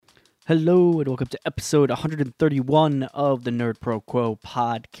Hello and welcome to episode 131 of the Nerd Pro Quo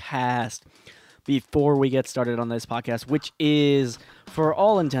podcast. Before we get started on this podcast, which is, for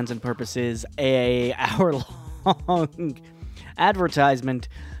all intents and purposes, a hour-long advertisement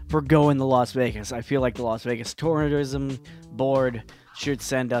for going to Las Vegas. I feel like the Las Vegas Tourism Board should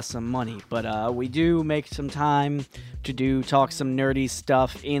send us some money, but we do make some time to talk some nerdy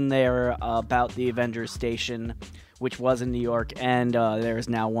stuff in there about the Avengers station, which was in New York, and there is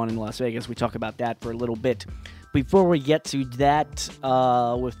now one in Las Vegas. We talk about that for a little bit. Before we get to that,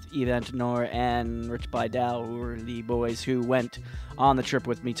 with Yves Antenor and Rich Baidal, who were the boys who went on the trip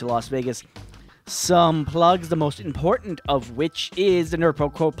with me to Las Vegas, some plugs, the most important of which is the Nerd Pro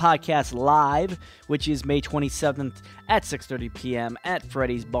Quo Podcast Live, which is May 27th at 6:30 p.m. at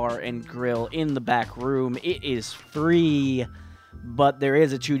Freddy's Bar and Grill in the back room. It is free, but there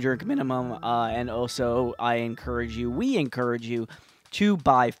is a 2-drink minimum, and also we encourage you to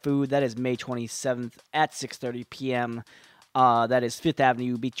buy food. That is May 27th at 6:30 p.m. That is 5th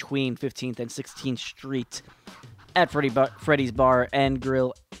Avenue between 15th and 16th Street at Freddy's Bar and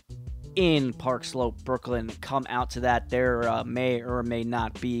Grill in Park Slope, Brooklyn. Come out to that. There may or may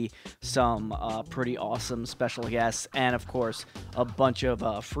not be some pretty awesome special guests, and of course a bunch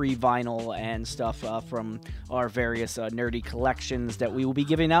of free vinyl and stuff from our various nerdy collections that we will be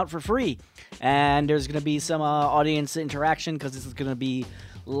giving out for free. And there's going to be some audience interaction, because this is going to be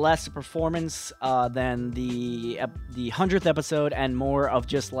less performance than the 100th episode, and more of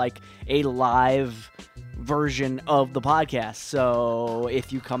just like a live version of the podcast. So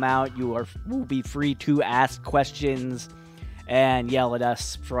if you come out, will be free to ask questions and yell at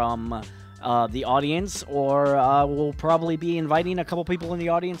us from the audience, or we'll probably be inviting a couple people in the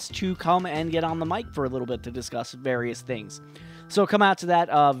audience to come and get on the mic for a little bit to discuss various things. So come out to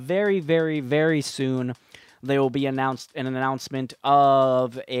that very, very, very soon. There will be an announcement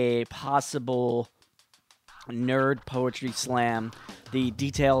of a possible Nerd Poetry Slam. The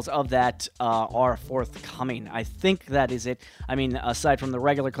details of that are forthcoming. I think that is it. I mean, aside from the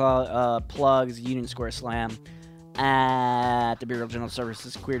regular plugs, Union Square Slam at the Bureau of General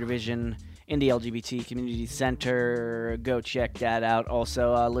Services Queer Division in the LGBT Community Center. Go check that out.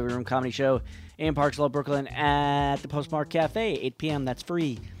 Also, Living Room Comedy Show in Park Slope, Brooklyn at the Postmark Cafe, 8 p.m. That's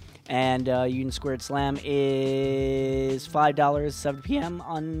free. And Union Squared Slam is $5, 7 p.m.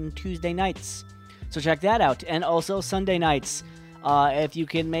 on Tuesday nights. So check that out. And also Sunday nights, if you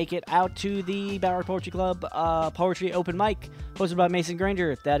can make it out to the Ballard Poetry Club Poetry Open Mic, hosted by Mason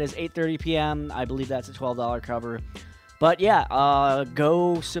Granger. That is 8:30 p.m. I believe that's a $12 cover. But yeah,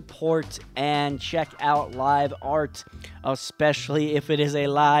 go support and check out live art, especially if it is a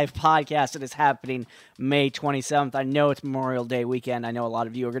live podcast that is happening May 27th. I know it's Memorial Day weekend. I know a lot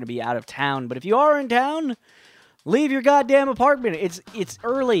of you are going to be out of town. But if you are in town, leave your goddamn apartment. It's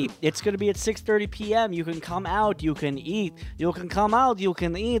early. It's going to be at 6:30 p.m. You can come out. You can eat. You can come out. You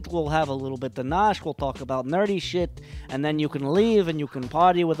can eat. We'll have a little bit of nosh. We'll talk about nerdy shit. And then you can leave and you can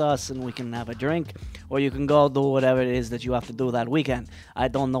party with us and we can have a drink. Or you can go do whatever it is that you have to do that weekend. I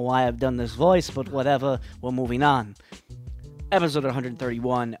don't know why I've done this voice, but whatever. We're moving on. Episode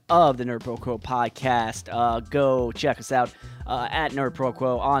 131 of the Nerd Pro Quo podcast. Go check us out at Nerd Pro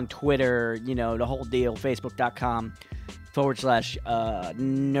Quo on Twitter, the whole deal,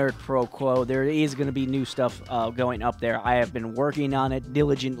 facebook.com/Nerd Pro Quo. There is going to be new stuff going up there. I have been working on it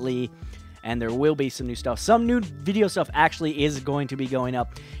diligently, and there will be some new stuff. Some new video stuff actually is going to be going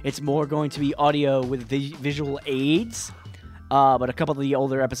up. It's more going to be audio with visual aids. But a couple of the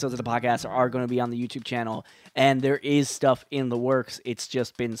older episodes of the podcast are going to be on the YouTube channel, and there is stuff in the works. It's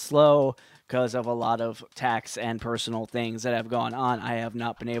just been slow because of a lot of tax and personal things that have gone on. I have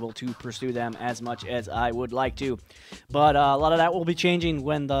not been able to pursue them as much as I would like to. But a lot of that will be changing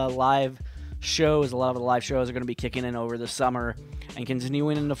when a lot of the live shows are going to be kicking in over the summer and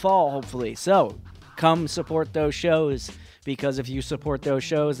continuing in the fall, hopefully. So come support those shows, because if you support those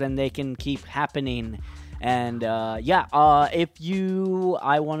shows, then they can keep happening. And I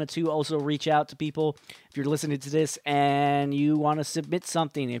wanted to also reach out to people. If you're listening to this and you want to submit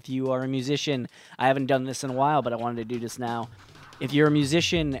something, if you are a musician, I haven't done this in a while, but I wanted to do this now. If you're a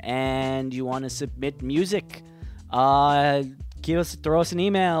musician and you want to submit music, throw us an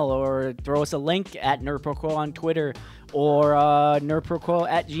email or throw us a link at NerdProQuo on Twitter or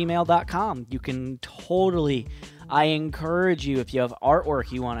nerdproquo@gmail.com. You can totally. I encourage you, if you have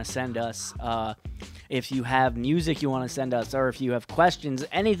artwork you want to send us, if you have music you want to send us, or if you have questions,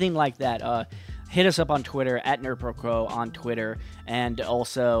 anything like that, hit us up on Twitter at NerdProQuo on Twitter, and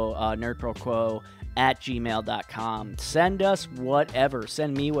also nerdproquo@gmail.com. Send us whatever.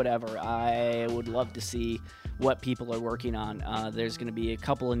 Send me whatever. I would love to see what people are working on. There's going to be a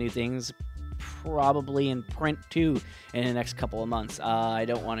couple of new things, probably in print too, in the next couple of months. I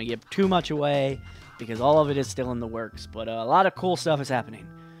don't want to give too much away because all of it is still in the works, but a lot of cool stuff is happening.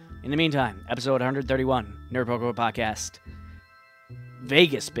 In the meantime, episode 131, Nerd Pro Quo Podcast,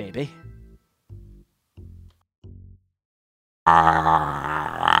 Vegas, baby.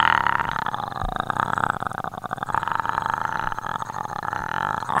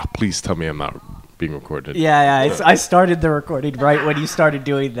 Please tell me I'm not being recorded. Yeah. I started the recording right when you started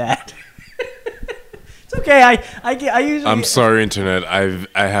doing that. It's okay. I usually. I'm sorry, internet.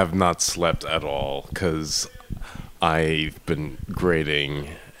 I have not slept at all because I've been grading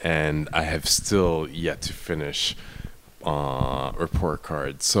and I have still yet to finish report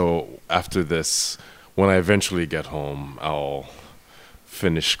cards. So after this, when I eventually get home, I'll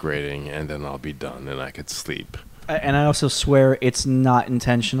finish grading and then I'll be done and I could sleep. And I also swear it's not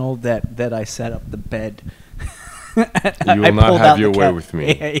intentional that I set up the bed. You will not have your way with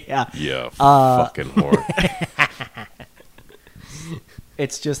me. Yeah. Yeah, fucking whore.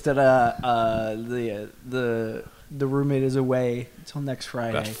 It's just that the roommate is away until next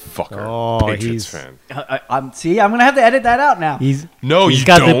Friday. That fucker. Patriots fan. I'm gonna have to edit that out now. He's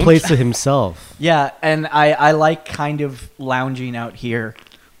got the place to himself. Yeah, and I like kind of lounging out here.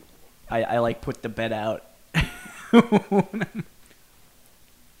 I like put the bed out.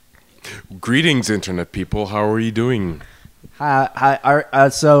 Greetings, internet people. How are you doing? Hi.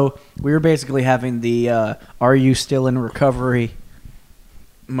 So we were basically having the "Are you still in recovery?"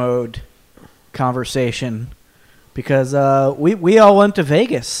 mode conversation because we all went to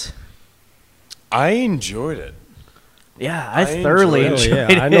Vegas. I enjoyed it. Yeah, I thoroughly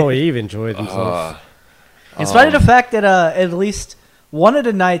enjoyed it. I know Yves enjoyed himself. In spite of the fact that at least one of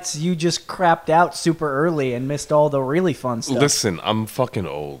the nights you just crapped out super early and missed all the really fun stuff. Listen, I'm fucking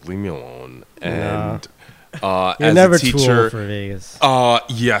old. Leave me alone. And You're as never a teacher, too old for Vegas.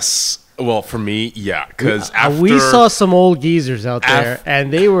 Yes. Well, for me, yeah. Because we saw some old geezers out there,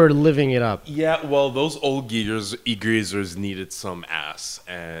 and they were living it up. Yeah, well, those old geezers needed some ass,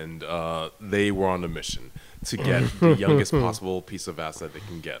 and they were on a mission to get the youngest possible piece of ass that they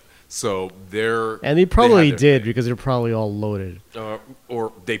can get. So they probably did because they're probably all loaded.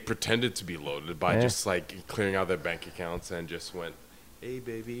 Or they pretended to be loaded by just like clearing out their bank accounts and just went, "Hey,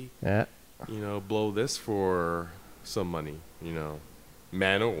 baby, blow this for some money,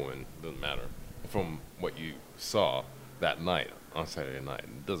 man or woman, doesn't matter." From what you saw that night on Saturday night,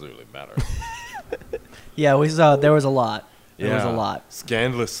 it doesn't really matter. Yeah, there was a lot. There was a lot.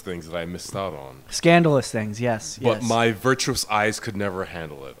 Scandalous things that I missed out on. Scandalous things, yes. But my virtuous eyes could never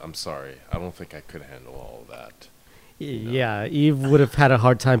handle it. I'm sorry. I don't think I could handle all of that. Yeah, Yves would have had a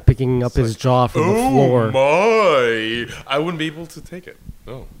hard time picking up his jaw from the floor. Oh, my. I wouldn't be able to take it.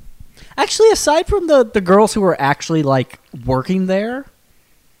 No. Actually, aside from the girls who were actually, like, working there,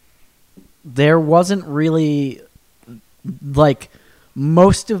 there wasn't really, like,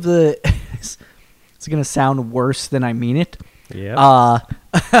 most of the... It's going to sound worse than I mean it. Yeah.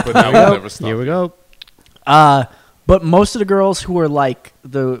 But that will never stop. Here we go. But most of the girls who were like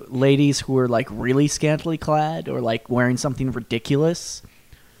the ladies who were like really scantily clad or like wearing something ridiculous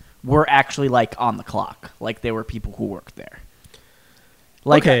were actually like on the clock. Like they were people who worked there.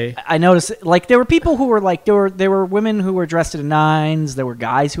 Like okay. I noticed like there were people who were like there were women who were dressed in nines, there were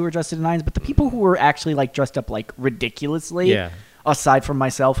guys who were dressed in nines, but the people who were actually like dressed up like ridiculously. Yeah. Aside from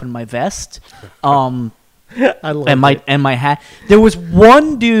myself and my vest, I and my hat, there was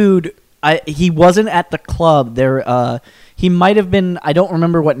one dude. He wasn't at the club. He might have been. I don't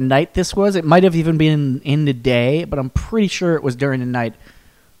remember what night this was. It might have even been in the day, but I'm pretty sure it was during the night.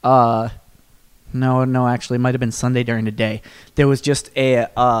 No, actually, it might have been Sunday during the day. There was just and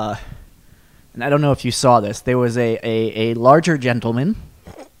I don't know if you saw this. There was a larger gentleman,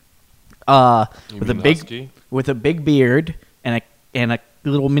 with a big beard and a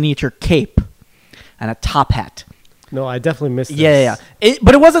little miniature cape and a top hat. No, I definitely missed this. Yeah.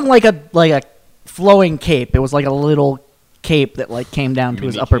 But it wasn't like a flowing cape. It was like a little cape that like came down to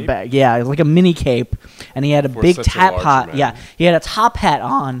his upper back. Yeah, it was like a mini cape, and he had a big top hat. Yeah, he had a top hat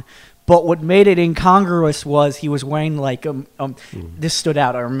on. But what made it incongruous was he was wearing like this stood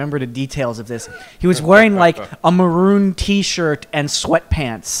out. I remember the details of this. He was wearing like a maroon T-shirt and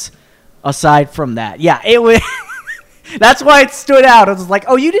sweatpants. Aside from that, yeah, it was. That's why it stood out. It was like,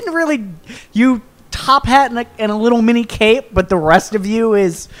 oh, you top hat and a little mini cape, but the rest of you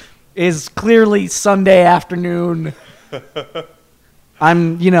is clearly Sunday afternoon.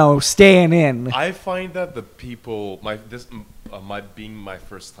 I'm, staying in. I find that the people, being my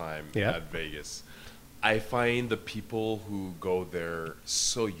first time at Vegas, I find the people who go there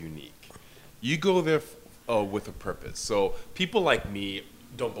so unique. You go there with a purpose. So people like me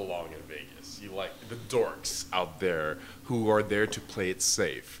don't belong in Vegas. You like the dorks out there who are there to play it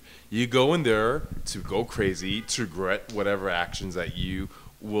safe. You go in there to go crazy, to regret whatever actions that you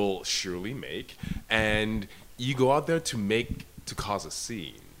will surely make, and you go out there to cause a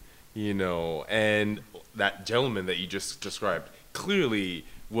scene, and that gentleman that you just described clearly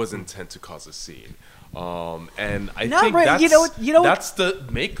was intent to cause a scene. And I think that's the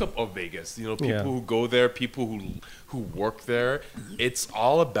makeup of Vegas. People who go there, people who work there. It's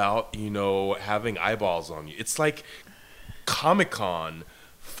all about having eyeballs on you. It's like Comic-Con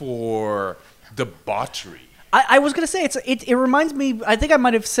for debauchery. I was gonna say it reminds me. I think I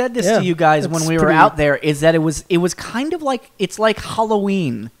might have said this to you guys when we were out there. Is that it was kind of like it's like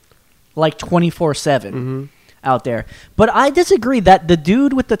Halloween, like 24/7 out there. But I disagree that the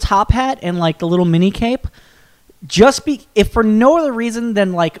dude with the top hat and like the little mini cape, if for no other reason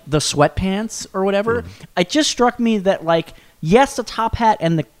than like the sweatpants or whatever, it just struck me that like yes, the top hat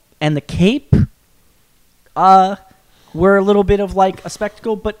and the cape, were a little bit of like a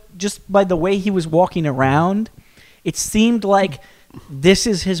spectacle, but just by the way he was walking around, it seemed like this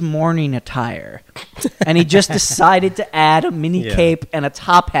is his morning attire. And he just decided to add a mini cape and a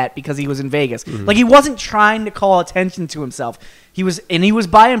top hat because he was in Vegas. Like he wasn't trying to call attention to himself. He was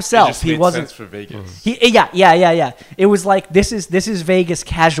by himself. It just he made wasn't sense for Vegas. Yeah. It was like this is Vegas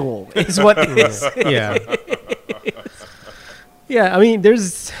casual is what it is. Yeah. Yeah, I mean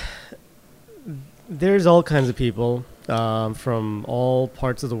there's all kinds of people from all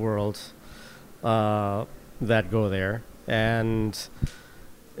parts of the world that go there, and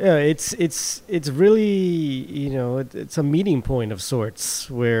it's really it's a meeting point of sorts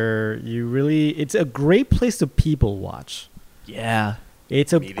where it's a great place to people watch. Yeah,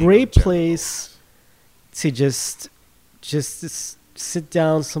 it's a great place to just sit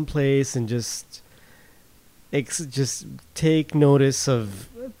down someplace and just take notice of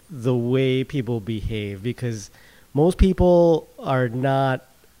the way people behave, because most people are not.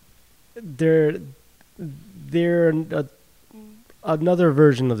 They're another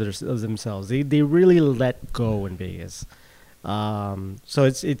version of themselves. They really let go in Vegas. So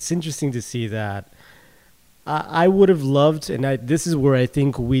it's interesting to see that. I would have loved, and this is where I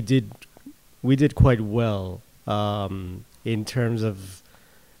think we did quite well in terms of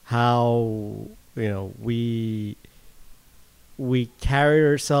how we carried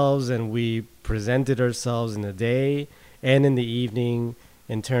ourselves and we presented ourselves in the day and in the evening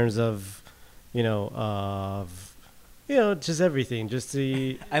in terms of just everything. Just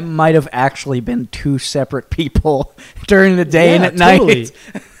the I might have actually been two separate people during the day and at totally. night.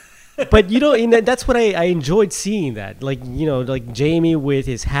 But that's what I enjoyed seeing, that like Jamie with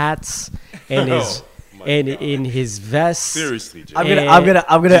his hats and his in his vest. Seriously, Jamie. I'm gonna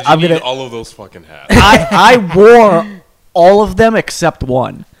need all of those fucking hats. I wore all of them except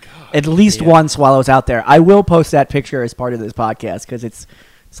one. At least once while I was out there. I will post that picture as part of this podcast because it's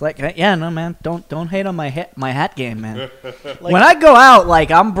like, yeah, no, man, don't hate on my hat game, man. When I go out,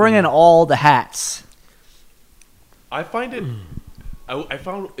 like, I'm bringing all the hats. I found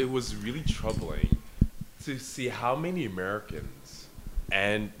it was really troubling to see how many Americans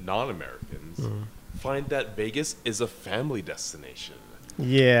and non-Americans find that Vegas is a family destination.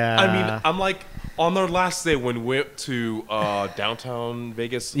 Yeah. I mean, I'm like, on our last day when we went to downtown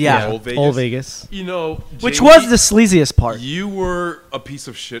Vegas, Old Vegas. Which Jamie, was the sleaziest part. You were a piece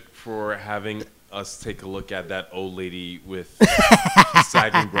of shit for having us take a look at that old lady with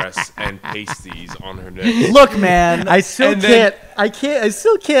sagging breasts and pasties on her neck. Look, man, I still can't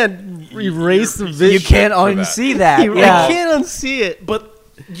erase the vision. You can't unsee that. I can't unsee it. But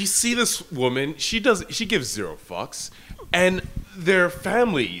you see this woman, she gives zero fucks, and their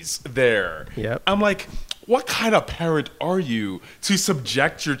families there. Yep. I'm like, what kind of parent are you to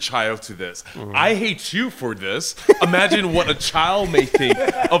subject your child to this? I hate you for this. Imagine what a child may think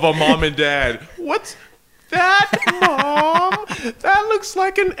of a mom and dad. What's that, Mom? That looks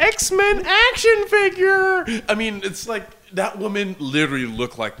like an X-Men action figure. I mean, it's like that woman literally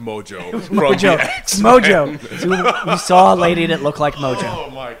looked like Mojo from the X-Men. Mojo. You saw a lady that looked like Mojo. Oh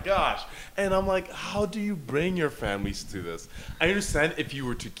my gosh. And I'm like, how do you bring your families to this? I understand if you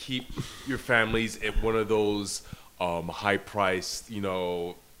were to keep your families at one of those high-priced,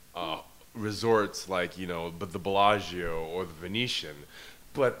 resorts like, the Bellagio or the Venetian.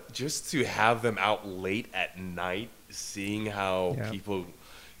 But just to have them out late at night, seeing how people,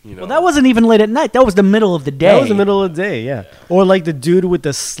 Well, that wasn't even late at night. That was the middle of the day. That was the middle of the day, yeah. Or like the dude with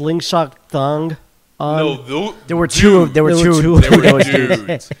the slingshot thong. No, there were two dudes.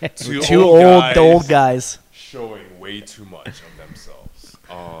 Two old guys showing way too much of themselves.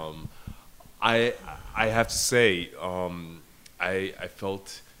 I I have to say, I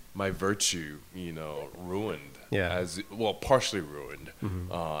felt my virtue, ruined. Yeah. Partially ruined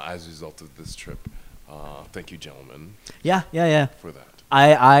as a result of this trip. Thank you, gentlemen. Yeah. For that.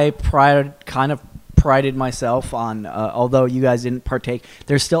 I prided myself on, although you guys didn't partake,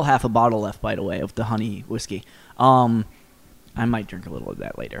 there's still half a bottle left, by the way, of the honey whiskey. I might drink a little of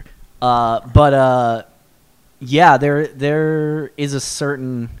that later. Yeah, there is a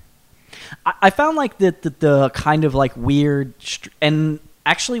certain... I found like the kind of like weird... and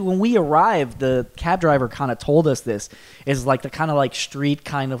actually, when we arrived, the cab driver kind of told us this, is like the kind of like street,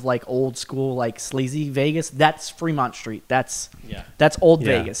 kind of like old school, like sleazy Vegas. That's Fremont Street. That's old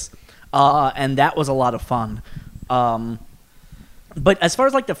Vegas. And that was a lot of fun. But as far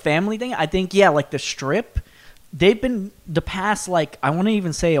as like the family thing, I think, like the Strip, they've been the past, like, I want to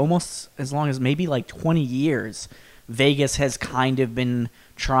even say almost as long as maybe like 20 years, Vegas has kind of been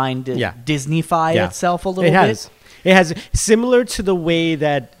trying to Disneyfy itself a little bit. It has, similar to the way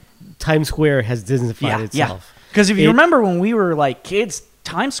that Times Square has Disneyfied itself. Because if you remember when we were like kids,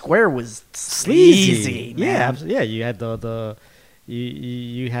 Times Square was sleazy. Yeah, you had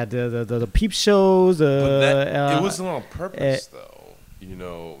you had the peep shows. It wasn't on purpose,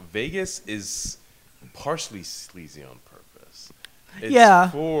 though. Vegas is partially sleazy on purpose.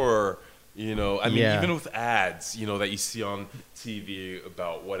 It's for, even with ads, that you see on TV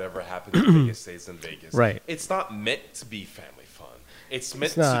about whatever happens in Vegas stays in Vegas. Right. It's not meant to be family fun. It's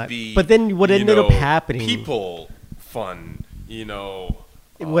meant to be. But then what ended up happening? People fun.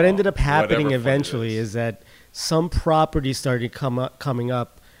 What ended up happening eventually is that some properties started coming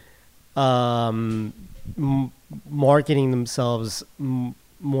up, marketing themselves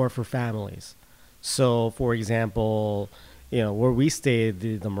more for families. So, for example, where we stayed,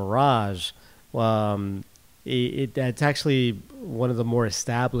 the Mirage, that's actually one of the more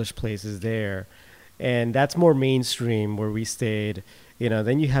established places there, and that's more mainstream where we stayed.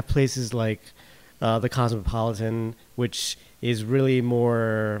 Then you have places like the Cosmopolitan, which is really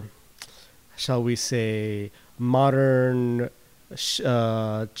more, shall we say, modern,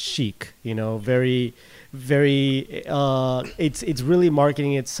 chic. Very, very. It's really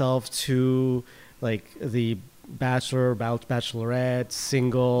marketing itself to like the bachelor, bachelorette,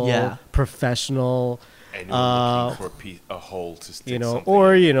 single, professional. And you're looking for a hole to stick something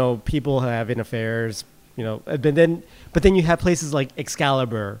or in. people having affairs. But then you have places like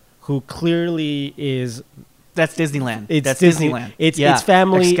Excalibur, who clearly is. That's Disneyland. That's Disneyland. It's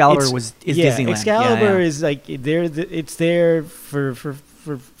family. Excalibur is Disneyland. Excalibur is like it's there for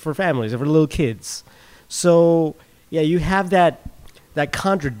families, for little kids. So you have that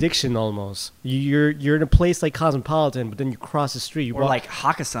contradiction almost. You're in a place like Cosmopolitan, but then you cross the street. Or like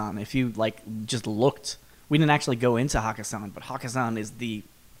Hakkasan. If you like just looked, we didn't actually go into Hakkasan, but Hakkasan is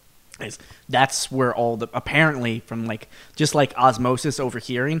that's where all the, apparently from like just like osmosis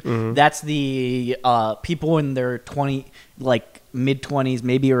overhearing, that's the people in their mid 20s,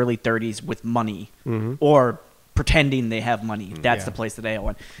 maybe early 30s with money, or pretending they have money. That's the place that they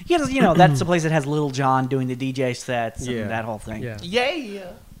went. That's the place that has Lil Jon doing the DJ sets and that whole thing.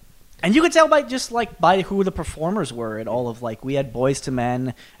 Yeah. And you could tell by who the performers were at all of we had Boyz II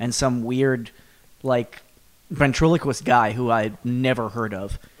Men and some weird ventriloquist guy who I'd never heard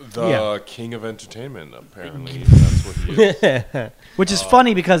of. The king of entertainment, apparently. That's what he is. Which is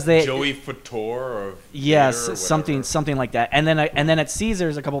funny because they... Joey Fattor something like that. And then at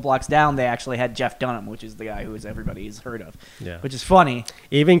Caesars, a couple blocks down, they actually had Jeff Dunham, which is the guy who everybody's heard of. Yeah. Which is funny.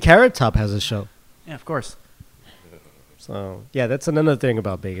 Even Carrot Top has a show. Yeah, of course. So, that's another thing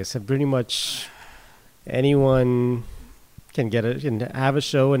about Vegas. Pretty much anyone can have a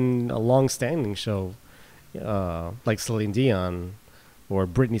show, and a long-standing show. Like Celine Dion or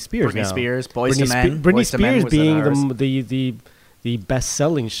Britney Spears. Boyz II Men. Britney Spears being the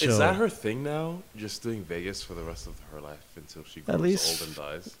best-selling show. Is that her thing now? Just doing Vegas for the rest of her life until she grows old and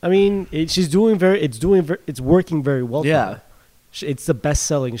dies. I mean, it's working very well. Yeah, for her. It's the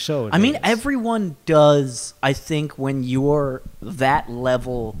best-selling show. I mean, everyone does. I think when you're that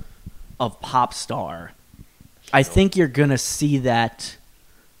level of pop star, I think you're gonna see that,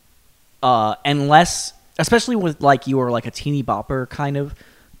 unless. Especially with you were a teeny bopper kind of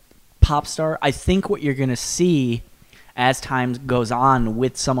pop star, I think what you're gonna see as time goes on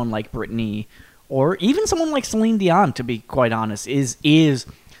with someone like Britney, or even someone like Celine Dion, to be quite honest, is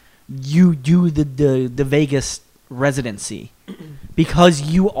you do the Vegas residency because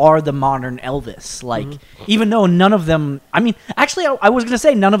you are the modern Elvis. Even though none of them, I mean, actually, I was gonna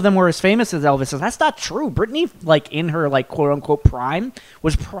say none of them were as famous as Elvis. That's not true. Britney, in her quote unquote prime,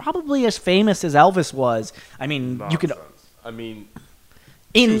 was probably as famous as Elvis was. I mean, Nonsense.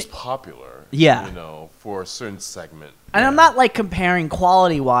 she was popular. Yeah. You know, for a certain segment. And I'm not like comparing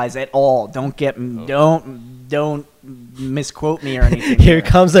quality wise at all. Don't misquote me or anything. Here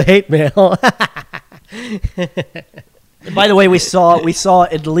comes the hate mail. By the way, we saw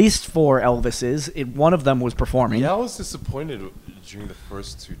at least 4 Elvises. One of them was performing. Yeah, I was disappointed during the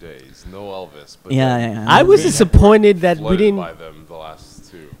first 2 days. No Elvis. But Yeah. I was disappointed that we didn't. By them the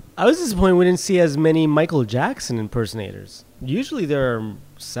last 2. I was disappointed we didn't see as many Michael Jackson impersonators. Usually there are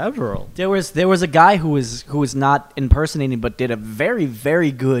several. There was a guy who was not impersonating, but did a very,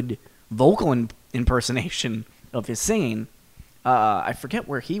 very good vocal impersonation of his singing. I forget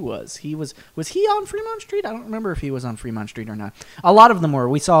where he was. Was he on Fremont Street? I don't remember if he was on Fremont Street or not. A lot of them were.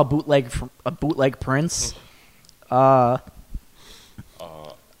 We saw a bootleg Prince. A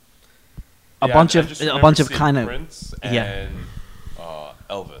bunch of kind of Prince and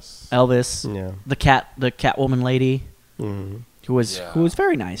Elvis. Elvis. The Catwoman lady. Mm-hmm. Who was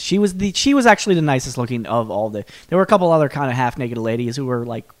very nice. She was actually the nicest looking of all the. There were a couple other kind of half naked ladies who were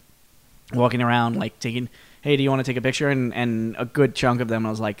like walking around like taking, hey, do you want to take a picture? And a good chunk of them I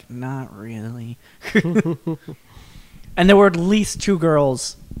was like, not really. And there were at least 2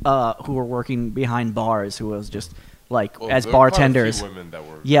 girls who were working behind bars who was just like as bartenders. Quite a few women that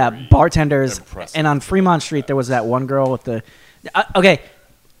were bartenders. Impressive. And on Fremont Street there was that one girl with the. Okay.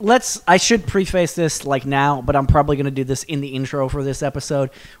 I should preface this like now, but I'm probably going to do this in the intro for this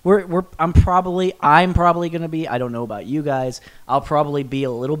episode. I'm probably going to be, I don't know about you guys, I'll probably be a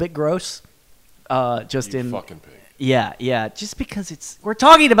little bit gross. Just you in fucking pig. Yeah, just because we're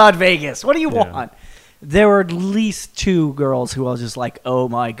talking about Vegas. What do you want? There were at least 2 girls who I was just like, "Oh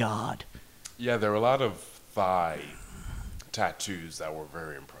my god." Yeah, there were a lot of thigh tattoos that were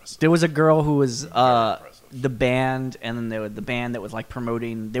very impressive. There was a girl who was the band, and then there was the band that was like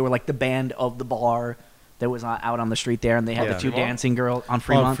promoting. They were like the band of the bar that was out on the street there, and they had the 2 dancing girls on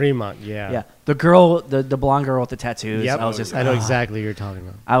Fremont. On Fremont, yeah. Yeah, the girl, the blonde girl with the tattoos. Yep. I know exactly what you're talking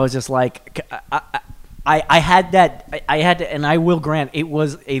about. I was just like, I had that. I had to, and I will grant it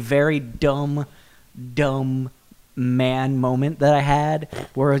was a very dumb man moment that I had,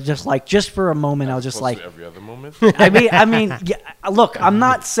 where just for a moment I was just like, every other moment. I mean, yeah, look, I'm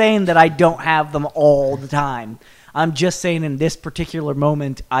not saying that I don't have them all the time. I'm just saying in this particular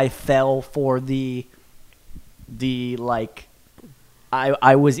moment I fell for the like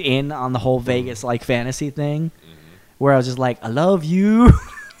I was in on the whole Vegas like fantasy thing, where I was just like, I love you.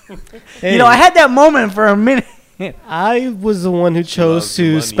 Hey. You know, I had that moment for a minute. I was the one who chose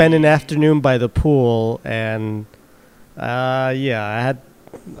to spend an afternoon by the pool, and I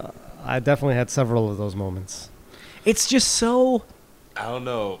definitely had several of those moments. It's just so. I don't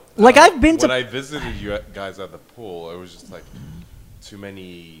know. Like I've been to. When I visited you guys at the pool, it was just like too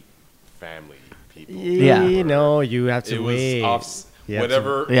many family people. Yeah. You know, you have to It wait. was Yeah,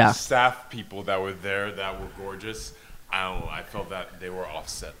 whatever Yeah. staff people that were there that were gorgeous. I don't know. I felt that they were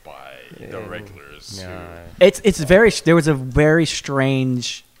offset by the regulars. Yeah. It's very. There was a very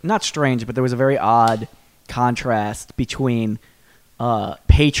strange, not strange, but there was a very odd contrast between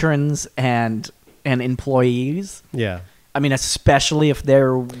patrons and employees. Yeah. I mean, especially if they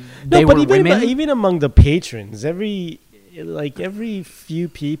were Even, women. even among the patrons, every few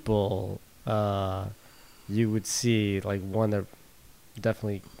people, you would see like one that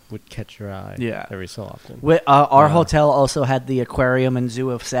definitely would catch your eye. Yeah. Every so often. Our hotel also had the aquarium and zoo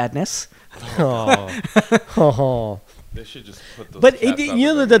of sadness. Oh. They should just put those. But cats out you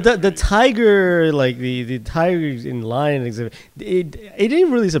know the the tiger, like the tigers in lion exhibit, it didn't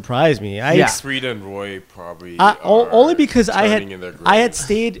really surprise me. Frida and Roy probably only because I turning in their had graves.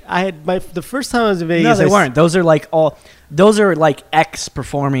 stayed. I had the first time I was in Vegas. No, they weren't. Those are like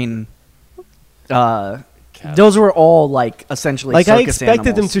ex-performing. Those were all like essentially Like I circus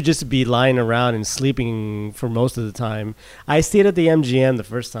expected them animals. to just be lying around and sleeping for most of the time. I stayed at the MGM the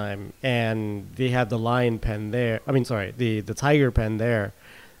first time, and they had the lion pen there. I mean, sorry, the tiger pen there,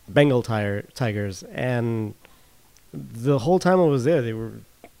 Bengal tigers, and the whole time I was there,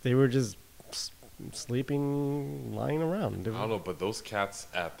 they were just sleeping, lying around. I don't know, but those cats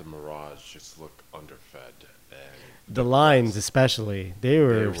at the Mirage just look underfed. And The lions, especially, they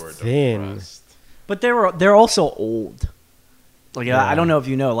were thin. depressed. But they're also old. Like Yeah. I don't know if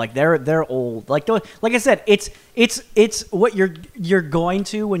you know, like they're old. Like I said, it's what you're going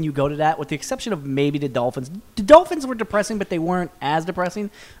to when you go to that, with the exception of maybe the dolphins. The dolphins were depressing, but they weren't as depressing.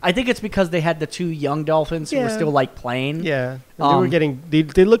 I think it's because they had the 2 young dolphins who were Yeah. still like playing. Yeah, and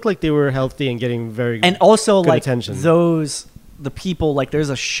they looked like they were healthy and getting very And also good like attention. the people, like there's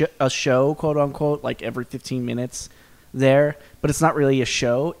a show, quote unquote, like every 15 minutes there, but it's not really a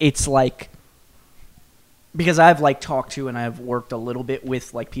show. It's like because I've like talked to and I've worked a little bit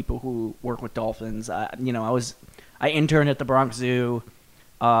with like people who work with dolphins. I interned at the Bronx Zoo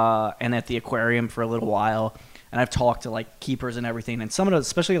and at the aquarium for a little while, and I've talked to like keepers and everything. And some of those,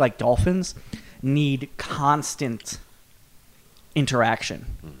 especially like dolphins, need constant interaction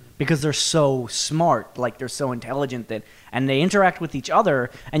because they're so smart, like they're so intelligent and they interact with each other.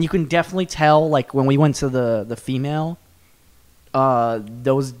 And you can definitely tell, like when we went to the female.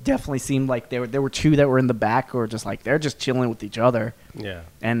 Those definitely seemed like there were two that were in the back who were just like they're just chilling with each other. Yeah.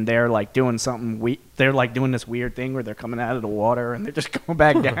 And they're like doing something they're like doing this weird thing where they're coming out of the water and they're just going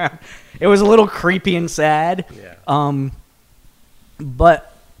back down. It was a little creepy and sad. Yeah.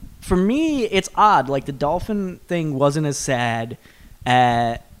 But for me it's odd. Like the dolphin thing wasn't as sad.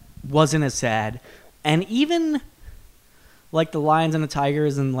 And even like the lions and the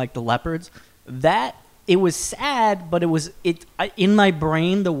tigers and like the leopards, that it was sad, but in my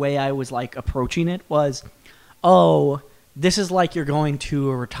brain, the way I was like approaching it was, oh, this is like you're going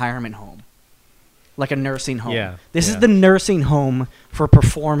to a retirement home, like a nursing home. Yeah. This is the nursing home for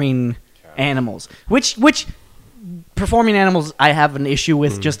performing animals, which performing animals I have an issue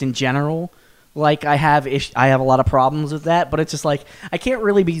with just in general. Like I have a lot of problems with that, but it's just like I can't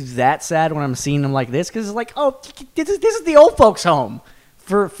really be that sad when I'm seeing them like this because it's like, oh, this is the old folks' home.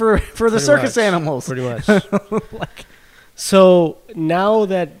 For the circus animals. Pretty much. So now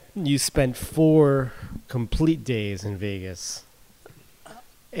that you spent 4 complete days in Vegas,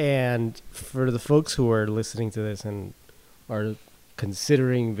 and for the folks who are listening to this and are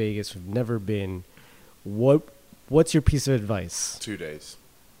considering Vegas, who've never been, what's your piece of advice? 2 days.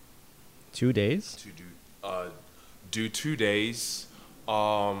 2 days? Do 2 days.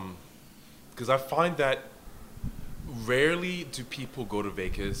 Because I find that rarely do people go to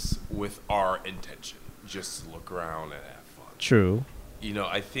Vegas with our intention, just to look around and have fun. True. You know,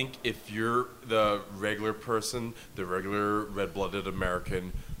 I think if you're the regular person, the regular red-blooded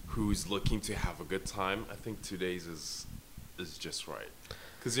American who's looking to have a good time, I think 2 days is just right.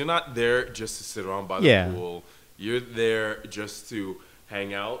 Because you're not there just to sit around by the pool. You're there just to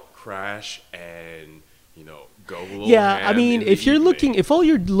hang out, crash, and, go a little Yeah, I mean, if all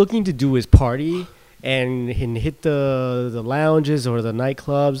you're looking to do is party and hit the lounges or the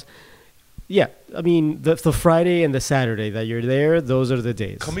nightclubs. Yeah, I mean, the Friday and the Saturday that you're there, those are the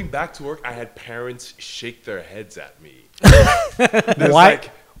days. Coming back to work, I had parents shake their heads at me. Why?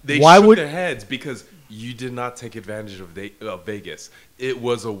 They shook their heads because you did not take advantage of Vegas. It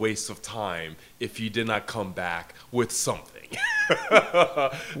was a waste of time if you did not come back with something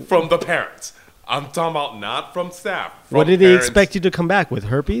from the parents. I'm talking about not from staff. What did they expect you to come back with?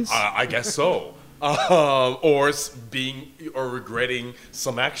 Herpes? I guess so. Or regretting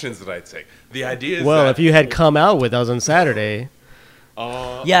some actions that I take. The idea is if you had come out with us on Saturday.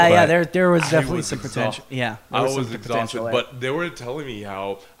 There was definitely some potential. Yeah, I was exhausted, but they were telling me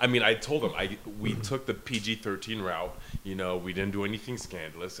how. I mean, I told them we took the PG-13 route. We didn't do anything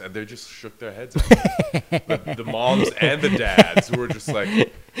scandalous, and they just shook their heads at me. the moms and the dads were just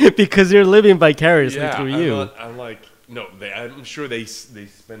like, because they're living vicariously through you. I'm like, no, I'm sure they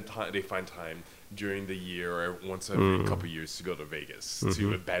spend time. They find time during the year or once every couple of years to go to Vegas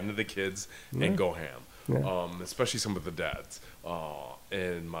to abandon the kids and go ham. Yeah. Especially some of the dads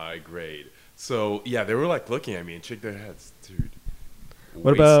in my grade. So they were like looking at me and shake their heads, dude.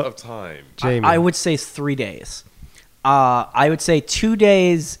 What waste about of time? Jamie? I would say 3 days. I would say 2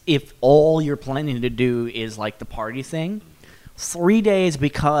 days if all you're planning to do is like the party thing. 3 days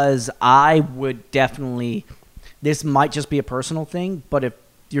because I would definitely. This might just be a personal thing, but if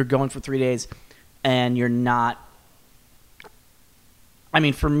you're going for 3 days and you're not. I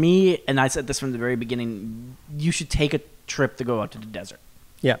mean, for me, and I said this from the very beginning, you should take a trip to go out to the desert.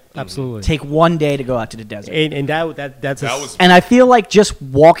 Yeah, absolutely. Take 1 day to go out to the desert. And I feel like just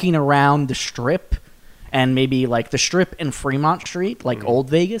walking around the Strip and maybe like the Strip and Fremont Street, like Old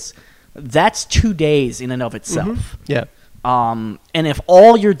Vegas, that's 2 days in and of itself. Yeah. And if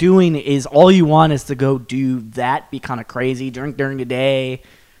all you're doing is all you want is to go do that, be kind of crazy, drink during the day,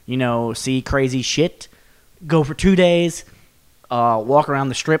 see crazy shit, go for 2 days. Walk around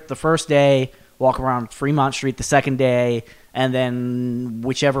the Strip the first day, walk around Fremont Street the second day, and then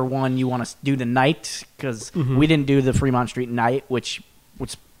whichever one you want to do the night, because we didn't do the Fremont Street night, which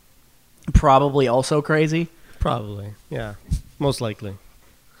was probably also crazy. Probably, yeah, most likely.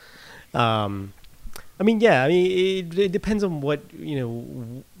 It depends on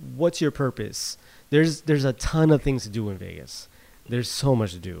what's your purpose. There's a ton of things to do in Vegas. There's so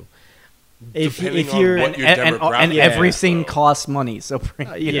much to do. if Depending you're on what your and demographic is, everything though. costs money. So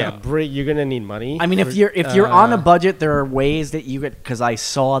you're gonna need money. I mean, if you're on a budget, there are ways that you could. Because I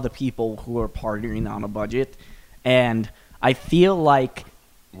saw the people who are partying on a budget, and I feel like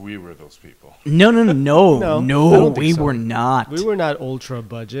We were those people. no, I don't think we so. were not. We were not ultra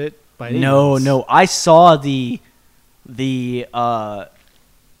budget by any No, means. no. I saw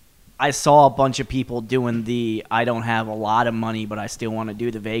I saw a bunch of people doing I don't have a lot of money, but I still want to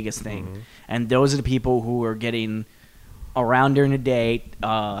do the Vegas thing. Mm-hmm. And those are the people who were getting around during the day,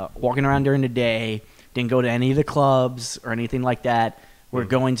 walking around during the day, didn't go to any of the clubs or anything like that. We're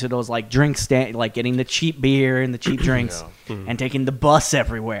going to those like drink stand, like getting the cheap beer and the cheap drinks and taking the bus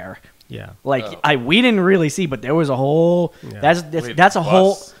everywhere. Yeah. Like we didn't really see, but there was a whole. Yeah. Wait, That's a bus?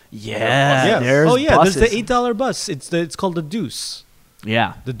 whole. Yeah. Yeah, there's there's buses. the $8 bus. It's called the Deuce.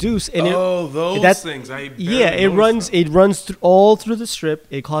 Yeah, The Deuce. And Those that's- things. I barely it runs. noticed them. It runs all through the strip.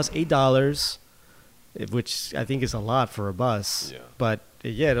 It costs $8, which I think is a lot for a bus. Yeah. But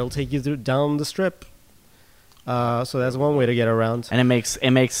it'll take you down the strip. So that's one way to get around. and it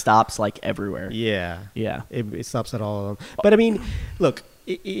makes stops like everywhere. Yeah. Yeah. It stops at all of them. But I mean, look,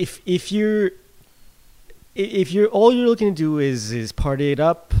 if you're all you're looking to do is party it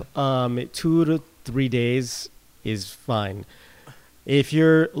up, 2 to 3 days is fine. If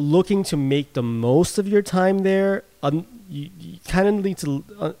you're looking to make the most of your time there, you kind of need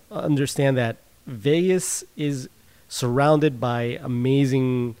to understand that Vegas is surrounded by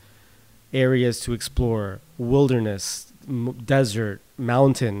amazing areas to explore: wilderness, desert,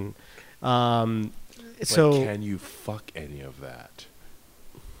 mountain. So can you fuck any of that?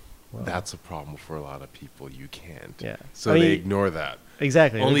 Well, That's a problem for a lot of people. You can't. Yeah. So I mean, they ignore that.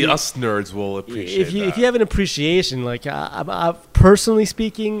 exactly. Only If you- us nerds will appreciate if you that. if you have an appreciation, like I personally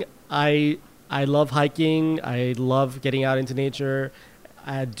speaking, I love hiking. I love getting out into nature.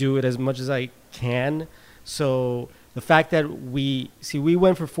 I do it as much as I can. So the fact that we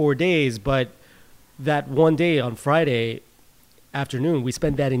went for 4 days, but that one day on Friday afternoon, we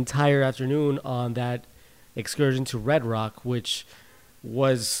spent that entire afternoon on that excursion to Red Rock, which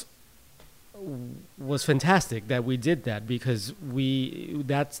was fantastic that we did that, because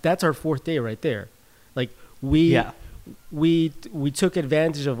that's our 4th day right there. Like we took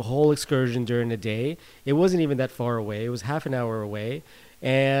advantage of a whole excursion during the day. It wasn't even that far away. It was half an hour away,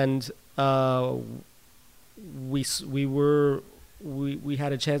 and we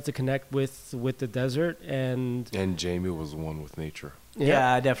had a chance to connect with the desert, and Jamie was one with nature.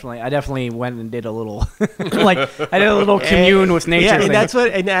 Yeah, I definitely went and did a little, like I did a little commune with nature. Yeah, thing. and that's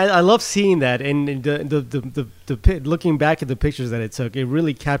what, and I love seeing that. And looking back at the pictures that it took, it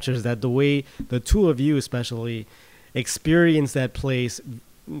really captures that, the way the two of you especially experienced that place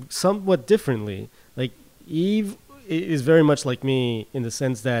somewhat differently. Like Yves is very much like me in the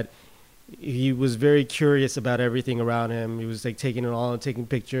sense that he was very curious about everything around him. He was like taking it all, taking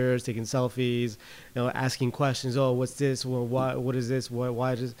pictures, taking selfies, asking questions. Oh, what's this? Well, why? What is this?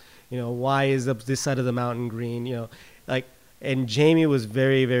 Why does, why is this side of the mountain green? And Jamie was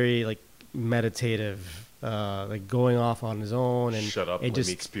very, very like meditative, like going off on his own and Shut up, and let just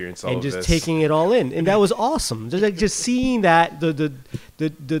me experience all and of just this. taking it all in, and that was awesome. Just seeing that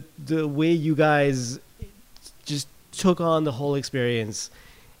the way you guys just took on the whole experience.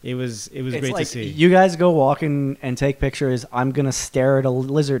 It was It's great like to see. you guys go walking and take pictures. I'm gonna stare at a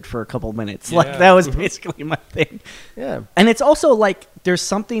lizard for a couple minutes. Like Yeah. that was basically my thing. Yeah. And it's also like there's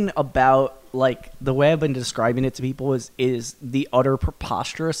something about like the way I've been describing it to people is the utter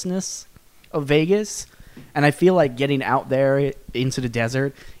preposterousness of Vegas. And I feel like getting out there into the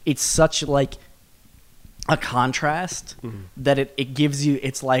desert, it's such like a contrast that it gives you.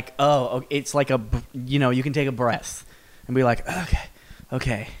 It's like it's like you can take a breath and be like,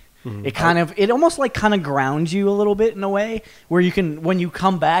 okay. It almost like kind of grounds you a little bit in a way where you can, when you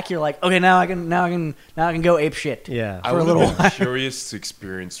come back, you're like, okay, now I can go ape shit. Yeah. I for a would little have while. been curious to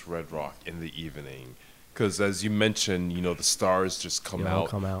experience Red Rock in the evening, because as you mentioned, the stars just come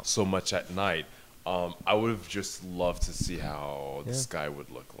out so much at night. I would have just loved to see how the sky would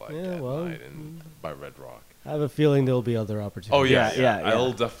look like at night by Red Rock. I have a feeling there'll be other opportunities. Oh yeah. Yeah.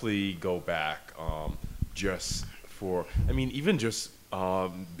 I'll definitely go back, just for. I mean, even just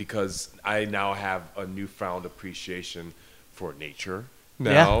because I now have a newfound appreciation for nature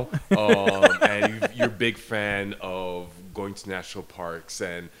now, and you're a big fan of going to national parks,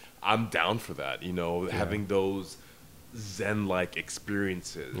 and I'm down for that. Having those Zen-like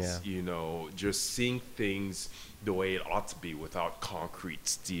experiences. Just seeing things the way it ought to be, without concrete,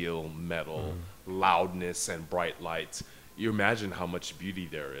 steel, metal, loudness, and bright lights. You imagine how much beauty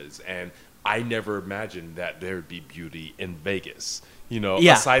there is, and I never imagined that there would be beauty in Vegas. You know,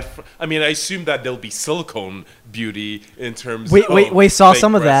 Yeah. aside from, I mean, I assume that there'll be silicone beauty in terms We of saw fake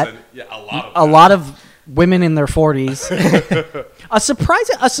some of that. breasts and- yeah, a lot of A that. lot of women in their 40s. a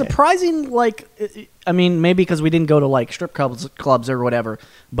surprising like, I mean, maybe because we didn't go to like strip clubs or whatever,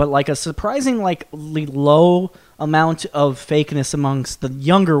 but like a surprising like low amount of fakeness amongst the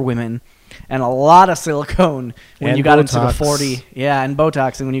younger women, and a lot of silicone when And you got into the Botox. 40, yeah, and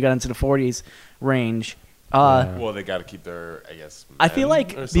Botox, and when you got into the 40s range. Well, they got to keep their, I guess. I feel men like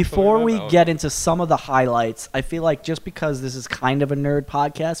or something before like we that. I don't get know. into some of the highlights, I feel like just because this is kind of a nerd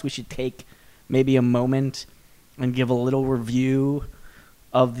podcast, we should take maybe a moment and give a little review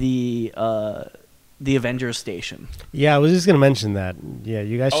of the Avengers station. Yeah, I was just gonna mention that. Yeah,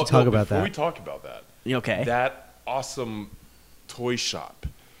 you guys should talk about before that. we talk about that, You okay? that awesome toy shop.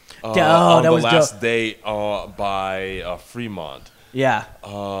 Oh, On that the was last dope. day by Fremont. Yeah.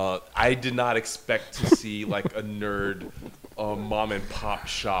 I did not expect to see like a nerd mom and pop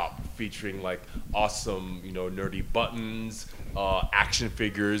shop featuring like awesome, nerdy buttons, action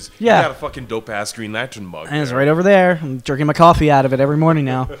figures. Yeah. You got a fucking dope ass Green Lantern mug. And it's there. right over there. I'm drinking my coffee out of it every morning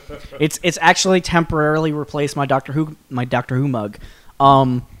now. It's actually temporarily replaced my Doctor Who mug.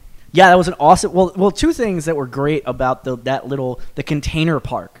 Yeah, that was an awesome. Well, two things that were great about the container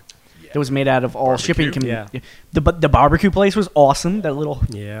park. That was made out of all Barbecue? shipping. Yeah. The barbecue place was awesome. That little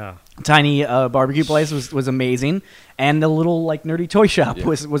Yeah. tiny barbecue place was amazing, and the little like nerdy toy shop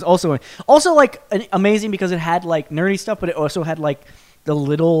was also like amazing because it had like nerdy stuff, but it also had like the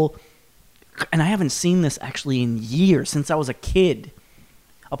little. And I haven't seen this actually in years, since I was a kid.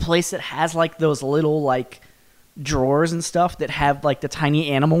 A place that has like those little like drawers and stuff that have like the tiny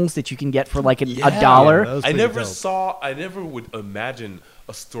animals that you can get for like a dollar. Yeah, that was I pretty dope. I never would imagine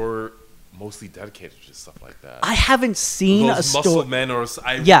a store mostly dedicated to stuff like that. I haven't seen Those a store. muscle men, or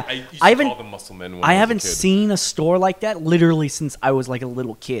I used I to haven't. call them muscle men. When I was a haven't kid. seen a store like that literally since I was like a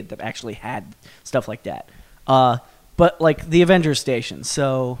little kid that actually had stuff like that. But like the Avengers station,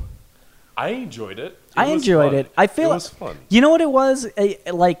 so I enjoyed it. I enjoyed it. I feel it was fun. You know what it was?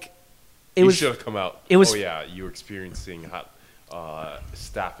 Like it You was. should have come out. it was- Oh yeah, you were experiencing hot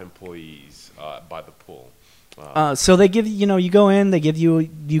staff employees by the pool. So they give you go in, they give you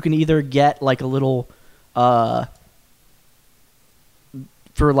can either get like a little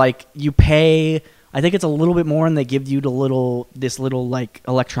for like you pay. I think it's a little bit more, and they give you this little like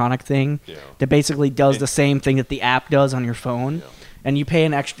electronic thing Yeah. that basically does the same thing that the app does on your phone. Yeah. And you pay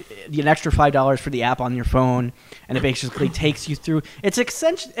an extra $5 for the app on your phone, and it basically takes you through. It's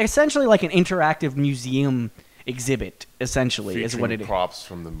essentially like an interactive museum exhibit. Essentially, is what it is. Props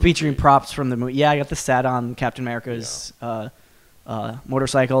from the movie. Featuring props from the movie. Yeah, I got the STAT on Captain America's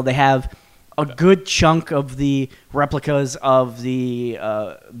motorcycle. They have a good chunk of the replicas of the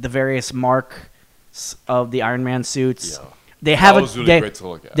various marks of the Iron Man suits. Yeah. They have That was really great to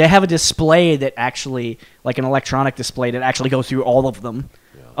look at. They have a display that actually, like an electronic display that actually goes through all of them.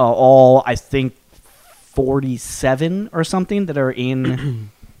 Yeah. All, I think, 47 or something that are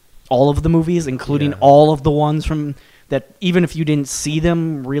in all of the movies, including Yeah. all of the ones from that. Even if you didn't see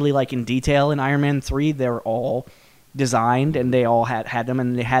them really like in detail in Iron Man 3, they're all designed, and they all had them,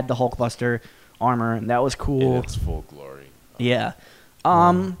 and they had the Hulkbuster armor, and that was cool. In its full glory. Yeah.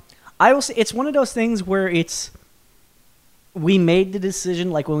 I will say it's one of those things where we made the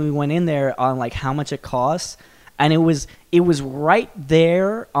decision like when we went in there on like how much it costs, and it was right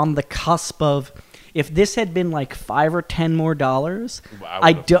there on the cusp of if this had been like $5 or $10 more,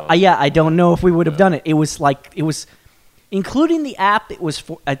 I don't know if we would have done it. It was including the app.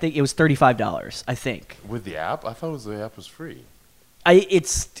 I think it was $35. I think With the app? I thought the app was free.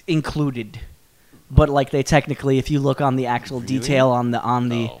 it's included, but like they technically, if you look on the actual Really? detail on the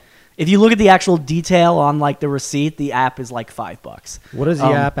Oh. if you look at the actual detail on like the receipt, the app is like $5. What does the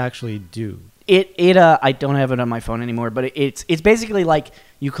app actually do? I don't have it on my phone anymore, but it's basically like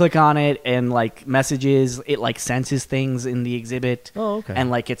you click on it and like messages, it like senses things in the exhibit. Oh, okay. And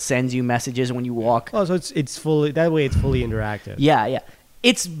like it sends you messages when you walk. Oh, so it's fully that way. It's fully interactive. Yeah.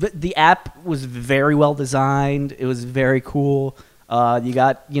 The app was very well designed. It was very cool. You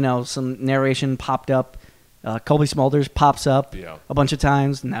got some narration popped up. Colby Smulders pops up a bunch of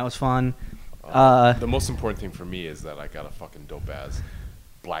times, and that was fun. The most important thing for me is that I got a fucking dope ass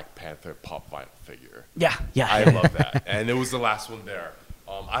Black Panther pop vinyl figure. Yeah. I love that, and it was the last one there.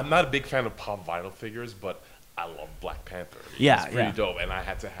 I'm not a big fan of pop vinyl figures, but I love Black Panther. It's pretty dope, and I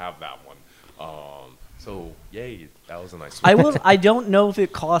had to have that one. So yay, that was a nice one. I don't know if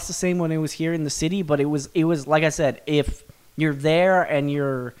it cost the same when it was here in the city, but it was like I said, if you're there and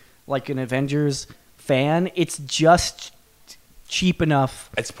you're like an Avengers fan, it's just cheap enough.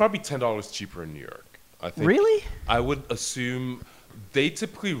 It's probably $10 cheaper in New York. I think. Really? I would assume they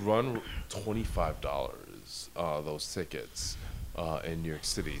typically run $25. Those tickets in New York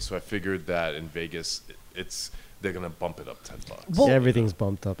City. So I figured that in Vegas, they're gonna bump it up $10. Well, Everything's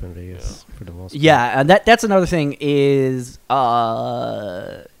bumped up in Vegas for the most part. Yeah, and that's another thing is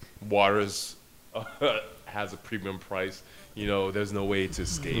Waters has a premium price. There's no way to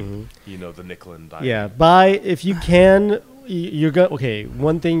escape. The nickel and dime. Yeah, if you can, you're going. Okay,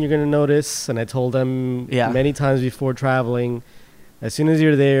 one thing you're gonna notice, and I told them many times before traveling, as soon as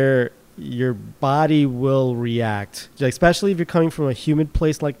you're there, your body will react. Especially if you're coming from a humid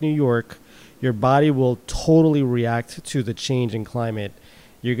place like New York, your body will totally react to the change in climate.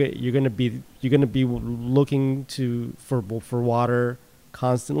 You're gonna be looking for water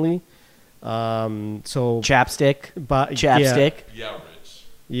constantly. So chapstick. Yeah, Rich.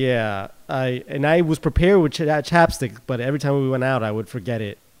 Yeah, I was prepared with chapstick, but every time we went out, I would forget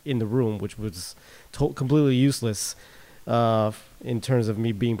it in the room, which was completely useless in terms of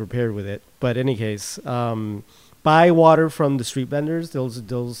me being prepared with it. But in any case, buy water from the street vendors. They'll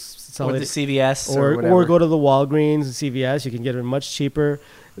sell or it, the CVS or go to the Walgreens and CVS. You can get it much cheaper.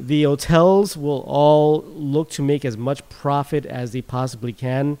 The hotels will all look to make as much profit as they possibly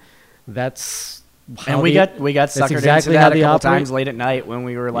can. That's how and we got suckered exactly into how that a they couple operate. times late at night when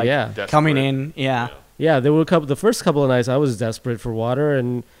we were like coming Desperate. in. Yeah. There were the first couple of nights I was desperate for water,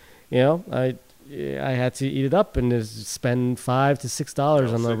 and I had to eat it up and just spend $5 to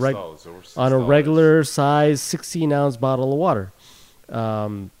 $6 on a regular size 16-ounce bottle of water.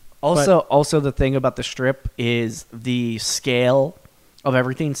 Also, the thing about the Strip is the scale of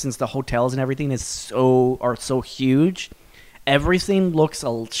everything. Since the hotels and everything are so huge, everything looks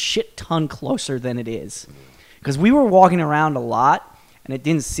a shit ton closer than it is. Because we were walking around a lot, and it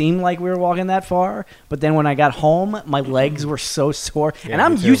didn't seem like we were walking that far. But then when I got home, my legs were so sore. Yeah, and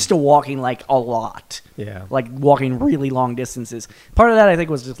I'm me too. used to walking like a lot. Yeah. Like walking really long distances. Part of that, I think,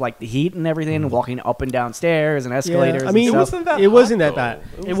 was just like the heat and everything, walking up and down stairs and escalators. I mean, and it stuff. wasn't that bad.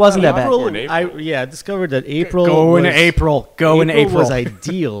 It wasn't that bad. I discovered that April. Go in was- April. Go in April. was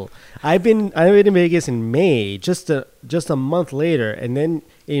ideal. I've been in Vegas in May, just a month later, and then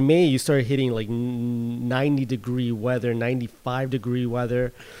in May you start hitting like 90-degree weather, 95-degree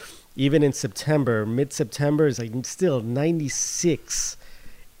weather. Even in September, mid-September is like still 96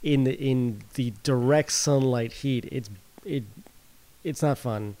 in the direct sunlight heat. It's not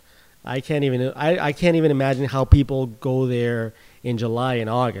fun. I can't even imagine how people go there in July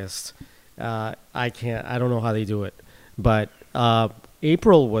and August. I don't know how they do it, but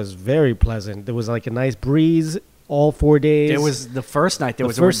April was very pleasant. There was like a nice breeze all 4 days. It was the first night. There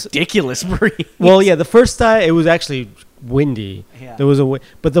was a ridiculous breeze. Well, yeah, the first night it was actually windy. Yeah. There was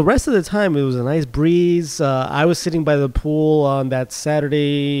but the rest of the time it was a nice breeze. I was sitting by the pool on that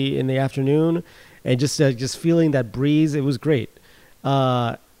Saturday in the afternoon, and just feeling that breeze. It was great.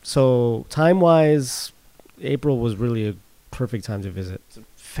 So time-wise, April was really a perfect time to visit.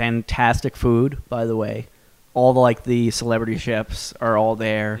 Fantastic food, by the way. All the celebrity chefs are all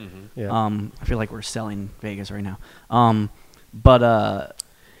there. Mm-hmm. Yeah. I feel like we're selling Vegas right now. But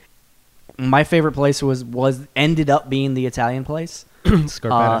my favorite place ended up being the Italian place.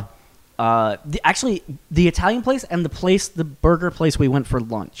 Scarpetta. The Italian place and the burger place we went for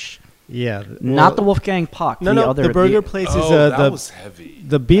lunch. Yeah. Not the Wolfgang Puck. No, the burger place is that was heavy.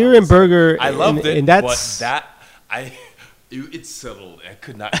 the beer and burger. I loved it, and that's it settled. I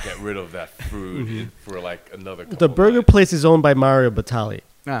could not get rid of that food for like another. the burger nights. place is owned by Mario Batali.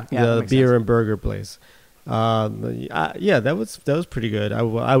 Yeah, The makes beer sense. and burger place. That was pretty good.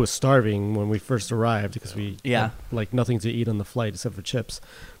 I was starving when we first arrived because we had like nothing to eat on the flight except for chips.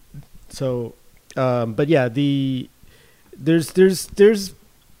 So, but yeah, there's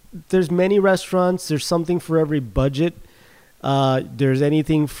many restaurants. There's something for every budget. There's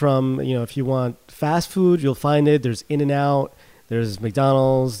anything from if you want fast food, you'll find it. There's In-N-Out. There's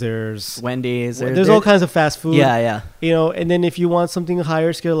McDonald's. There's Wendy's. There's all kinds of fast food. Yeah. And then if you want something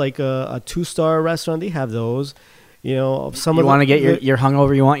higher scale, like a 2-star restaurant, they have those. Some You of want to get your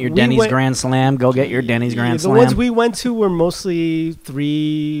hungover? You want your we Denny's went- Grand Slam? Go get your Denny's Grand the Slam. ones we went to were mostly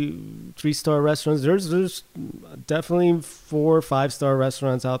 3-star restaurants. There's definitely 4 or 5-star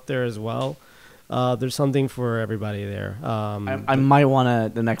restaurants out there as well. There's something for everybody there. I might want to,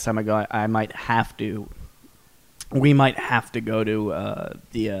 the next time I go, I might have to. We might have to go to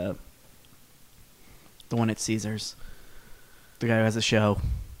the one at Caesars. The guy who has a show,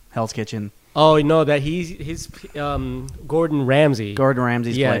 Hell's Kitchen. Oh no, that he's Gordon Ramsay. Gordon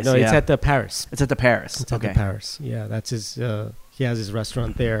Ramsay's place. No, it's at the Paris. It's at the Paris. It's at the Paris. Yeah, that's his. He has his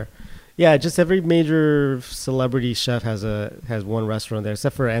restaurant there. Yeah, just every major celebrity chef has one restaurant there,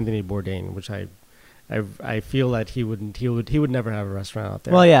 except for Anthony Bourdain, which I feel that he would never have a restaurant out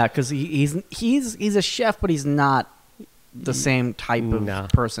there. Well, yeah, because he's a chef, but he's not the same type of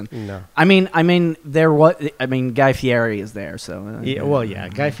person. No. I mean, Guy Fieri is there, so.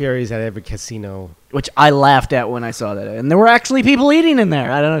 Guy Fieri's at every casino. Which I laughed at when I saw that, and there were actually people eating in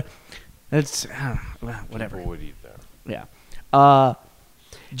there. I don't know. It's whatever. People would eat there. Yeah.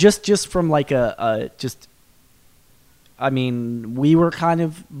 Just from like I mean, we were kind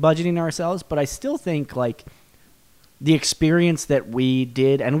of budgeting ourselves, but I still think like the experience that we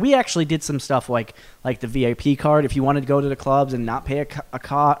did, and we actually did some stuff like the VIP card. If you wanted to go to the clubs and not pay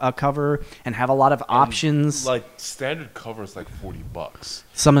a cover and have a lot of options, like standard cover is like $40,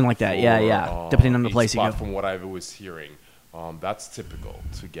 something like that. Yeah, depending on the place you go. From what I was hearing, that's typical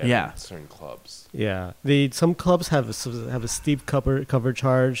to get in certain clubs. Yeah, some clubs have a steep cover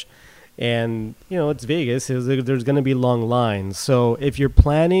charge. And, it's Vegas. There's going to be long lines. So if you're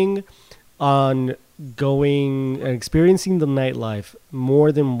planning on going and experiencing the nightlife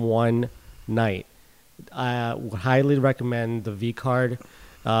more than one night, I would highly recommend the V card.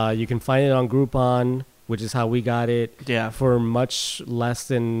 You can find it on Groupon, which is how we got it, for much less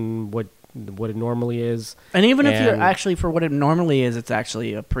than what it normally is. And even if you're actually, for what it normally is, it's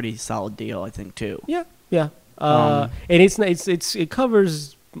actually a pretty solid deal, I think, too. Yeah. And it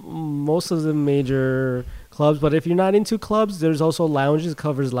covers most of the major clubs, but if you're not into clubs, there's also lounges. It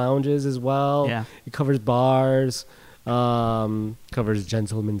covers lounges as well. Yeah, it covers bars, covers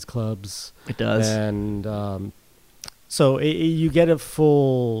gentlemen's clubs. It does, and so you get a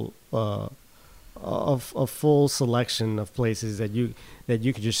full full selection of places that you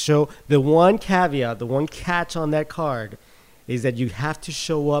could just show. The one caveat, the one catch on that card, is that you have to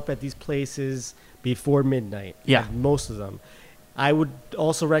show up at these places before midnight. Yeah, most of them. I would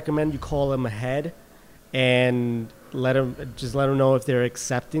also recommend you call them ahead and let them know if they're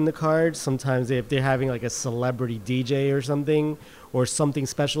accepting the card. Sometimes if they're having like a celebrity DJ or something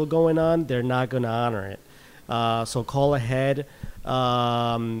special going on, they're not going to honor it. So call ahead.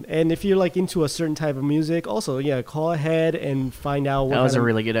 And if you're like into a certain type of music, also, call ahead and find out what that was a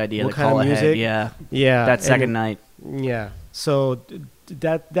really good idea to call ahead. Music. Yeah. That second night. Yeah. So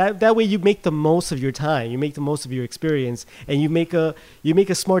that way you make the most of your time, you make the most of your experience, and you make a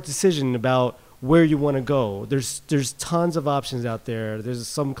smart decision about where you want to go. There's tons of options out there. There's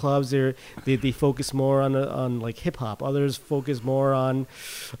some clubs they focus more on like hip hop. Others focus more on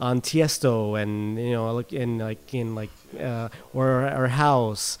Tiesto and or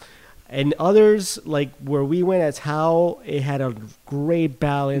house. And others, like where we went at Tao, it had a great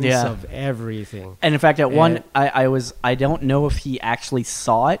balance of everything. And in fact, at one, I don't know if he actually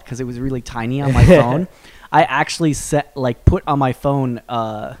saw it because it was really tiny on my phone. I actually put on my phone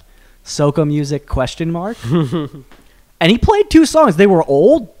Soca music ? And he played 2 songs. They were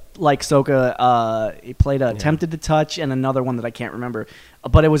old, like Soca. He played Tempted to Touch and another one that I can't remember.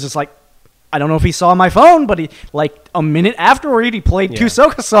 But it was just like, I don't know if he saw my phone, but he a minute afterward he played 2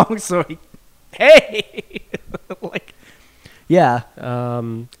 Soca songs. So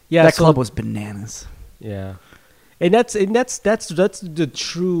that club was bananas. Yeah, and that's the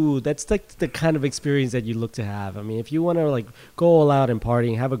true. That's like the kind of experience that you look to have. I mean, if you want to like go all out and party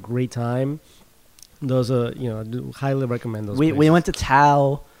and have a great time, those are I highly recommend those. We went to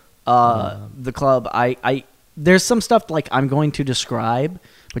Tao, the club. There's some stuff like I'm going to describe,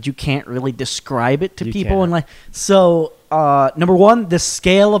 but you can't really describe it to people. And number one, the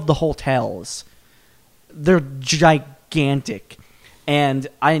scale of the hotels, they're gigantic. And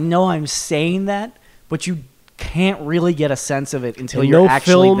I know I'm saying that, but you can't really get a sense of it until you're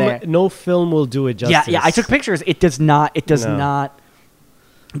actually there. No film will do it justice. Yeah, I took pictures. It does not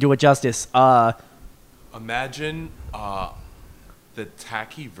do it justice. Imagine the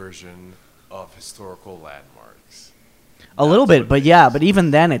tacky version of historical landmarks. A little bit, but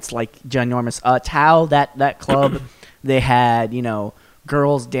even then it's like ginormous. Tao, that club, they had,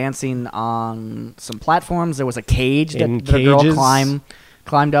 girls dancing on some platforms. There was a cage that the girl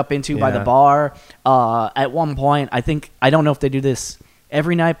climbed up into by the bar. At one point, I don't know if they do this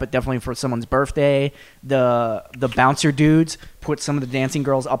every night, but definitely for someone's birthday, the bouncer dudes put some of the dancing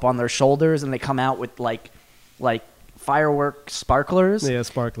girls up on their shoulders, and they come out with like firework sparklers. Yeah,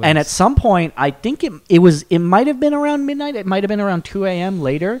 sparklers. And at some point, I think it might have been around midnight. It might have been around 2 a.m.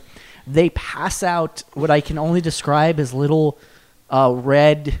 later. They pass out what I can only describe as little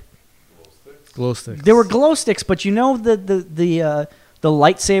red glow sticks. There were glow sticks, but the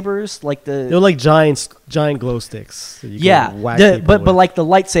lightsabers, like they're like giant glow sticks. But like the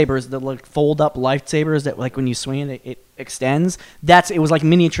lightsabers, the like fold up lightsabers that like when you swing it extends. It was like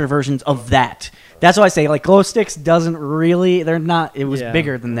miniature versions of that. That's why I say like glow sticks doesn't really. They're not. It was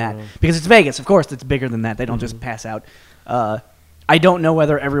bigger than that because it's Vegas. Of course, it's bigger than that. They don't just pass out. I don't know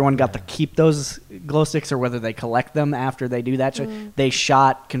whether everyone got to keep those glow sticks or whether they collect them after they do that. They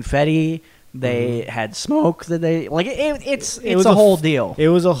shot confetti. They had smoke that they like. It's a whole deal. It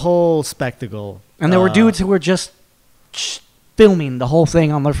was a whole spectacle. And there were dudes who were just filming the whole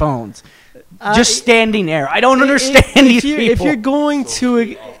thing on their phones, just standing there. I don't understand these people. If you're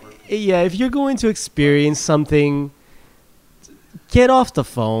going to experience something, get off the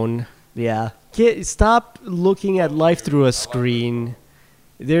phone. Yeah. Stop looking at life through a screen.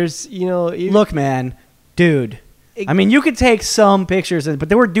 There's, look, man, dude. I mean, you could take some pictures, but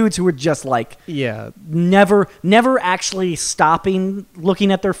there were dudes who were just like, never actually stopping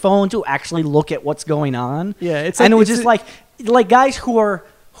looking at their phone to actually look at what's going on. Yeah, it was just like guys who are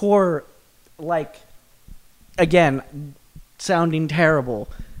like, again, sounding terrible,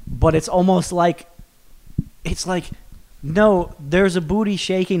 but it's almost like, no, there's a booty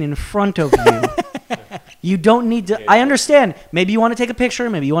shaking in front of you. You don't need to. I understand. Maybe you want to take a picture.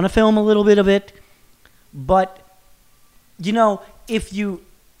 Maybe you want to film a little bit of it, but. If you,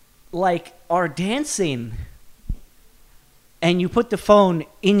 are dancing and you put the phone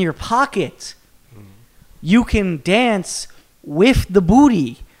in your pocket, you can dance with the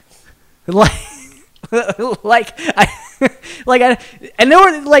booty. And there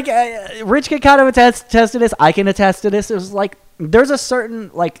were, Rich can kind of attest to this. I can attest to this. It was there's a certain,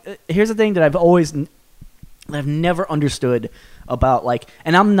 here's the thing that I've never understood about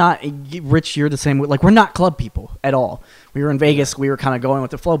and I'm not Rich, you're the same way. We're not club people at all. We were in Vegas, we were kind of going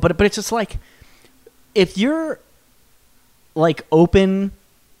with the flow, but it's just if you're open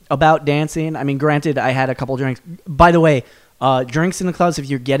about dancing, I mean, granted I had a couple drinks. By the way, drinks in the clubs, if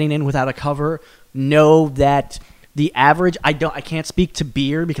you're getting in without a cover, know that the average, I can't speak to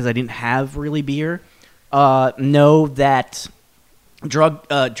beer because I didn't have really beer. Know that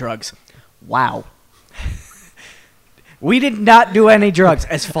drugs. Wow. We did not do any drugs,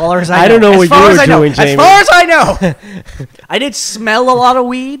 as far as I know. I don't know what you were doing, Jamie. As far as I know. I did smell a lot of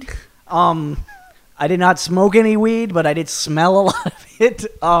weed. I did not smoke any weed, but I did smell a lot of it.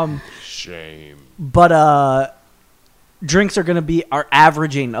 Shame. But drinks are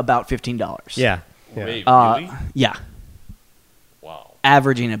averaging about $15. Yeah. Wait, really? Yeah. Wow.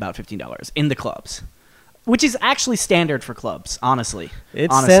 Averaging about $15 in the clubs. Which is actually standard for clubs, honestly.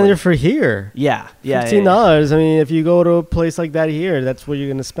 It's standard for here. Yeah. $15. I mean, if you go to a place like that here, that's what you're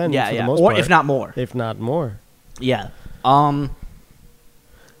going to spend for the most part. Or if not more. If not more. Yeah. So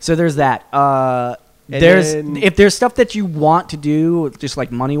there's that. If there's stuff that you want to do, just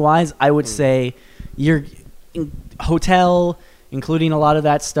money-wise, I would say your hotel, including a lot of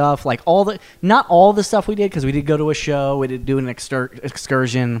that stuff, not all the stuff we did, because we did go to a show, we did do an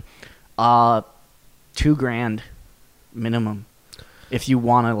excursion, $2,000 minimum if you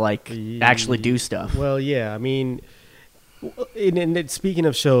want to actually do stuff. Well, yeah, I mean, speaking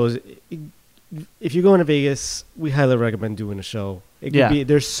of shows, if you're going to Vegas, we highly recommend doing a show.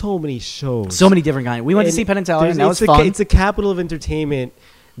 There's so many shows, so many different kinds. We went to see Penn and Teller, and that was fun. It's a capital of entertainment.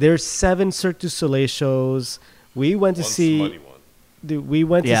 There's 7 Cirque du Soleil shows. We went to see. We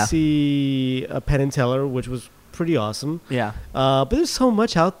went to see Penn and Teller, which was pretty awesome. Yeah. But there's so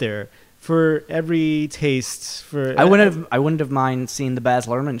much out there for every taste. I wouldn't have mind seeing the Baz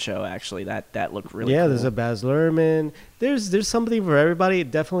Luhrmann show. Actually, that looked really cool. There's a Baz Luhrmann. There's something for everybody.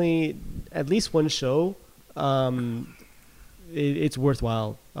 Definitely at least one show. It's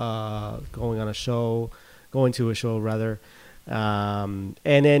worthwhile going to a show rather. And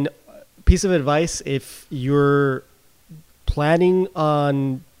then piece of advice: if you're planning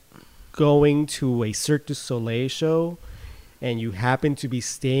on going to a Cirque du Soleil show and you happen to be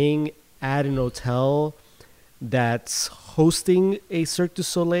staying at an hotel that's hosting a Cirque du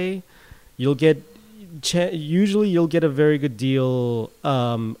Soleil, usually you'll get a very good deal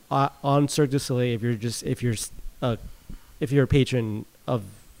on Cirque du Soleil if you're a patron of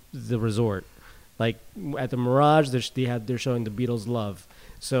the resort. Like at the Mirage, they're showing the Beatles' Love.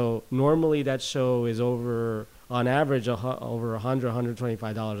 So normally that show is on average over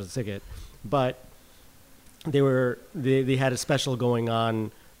 $125 a ticket, but they had a special going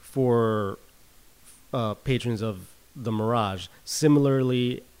on for patrons of the Mirage.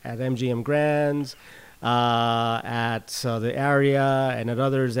 Similarly, at MGM Grands, at the Aria, and at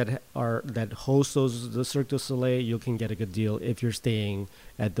others that host the Cirque du Soleil, you can get a good deal if you're staying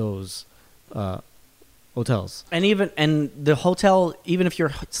at those hotels. And the hotel, even if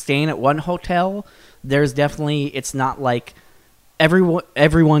you're staying at one hotel, there's definitely, it's not like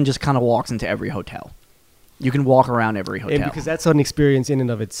everyone just kind of walks into every hotel. You can walk around every hotel. And because that's an experience in and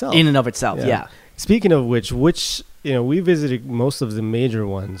of itself. In and of itself, yeah. Speaking of which we visited most of the major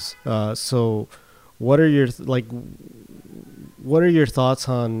ones. So, what are your thoughts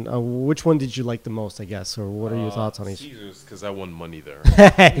on which one did you like the most? I guess, or what are your thoughts on each? Caesars, because I won money there.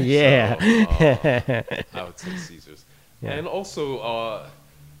 Yeah, so, I would say Caesars, and also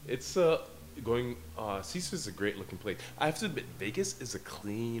it's going. Caesars is a great looking place. I have to admit, Vegas is a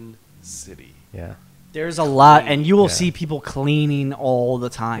clean city. Yeah. There's a lot, and you will see people cleaning all the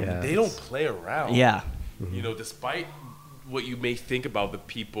time. Yeah. They don't play around. Yeah. You know, despite what you may think about the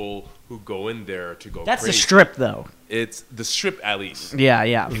people who go in there to go That's crazy. the Strip, though. It's the Strip, at least. Yeah,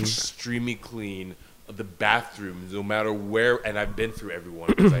 yeah. Extremely clean. The bathrooms, no matter where, and I've been through every one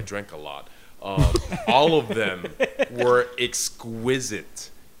because I drank a lot. All of them were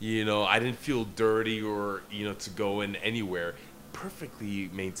exquisite. You know, I didn't feel dirty or, to go in anywhere. Perfectly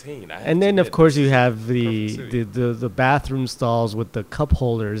maintained. And then, of course, you have the bathroom stalls with the cup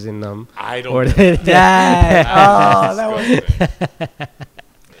holders in them. I don't. That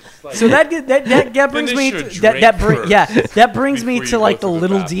was. So that brings me that brings me to like the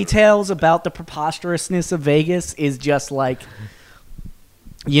little details about the preposterousness of Vegas is just like,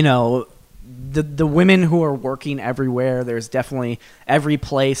 the women who are working everywhere. There's definitely every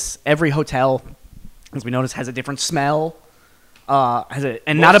hotel, as we notice, has a different smell.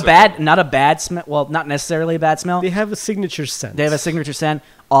 Not a bad smell. Well, not necessarily a bad smell. They have a signature scent.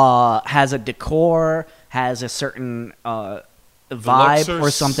 Has a decor, has a certain vibe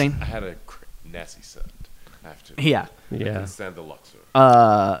or something. I had a nasty scent. I have to. Yeah. I can stand the Luxor.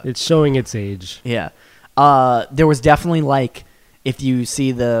 It's showing its age. Yeah. There was definitely like, if you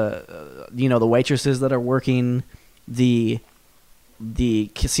see the waitresses that are working the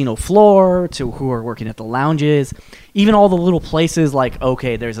casino floor to who are working at the lounges, even all the little places like,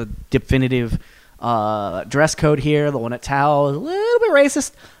 okay, there's a definitive dress code here. The one at Tao is a little bit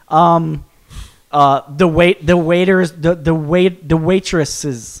racist. The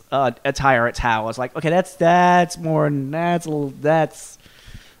waitress's attire at Tao is like, okay, that's a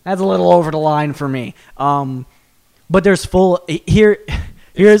little over the line for me. But there's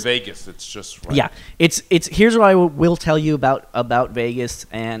Here's Vegas. It's just right. Yeah, it's here's what I will tell you about Vegas,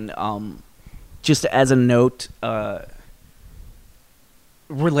 and just as a note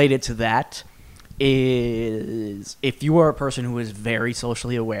related to that is, if you are a person who is very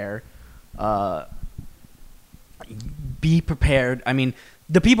socially aware, be prepared. I mean,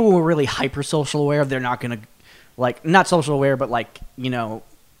 the people who are really hyper social aware, they're not gonna not social aware, but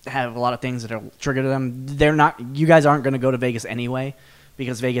have a lot of things that are triggered to them. You guys aren't gonna go to Vegas anyway,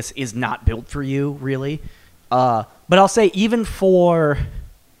 because Vegas is not built for you, really. But I'll say, even for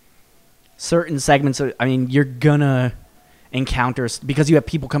certain segments, you're gonna encounter, because you have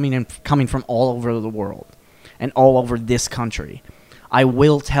people coming from all over the world and all over this country. I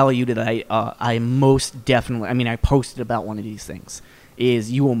will tell you that I most definitely, I posted about one of these things,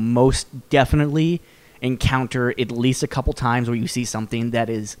 is you will most definitely encounter at least a couple times where you see something that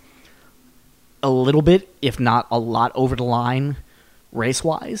is a little bit, if not a lot, over the line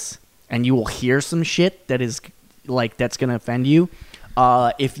race-wise, and you will hear some shit that is that's gonna offend you.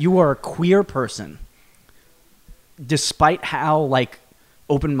 If you are a queer person, despite how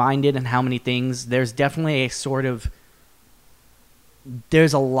open-minded and how many things, there's definitely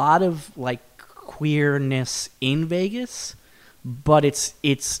there's a lot of queerness in Vegas, but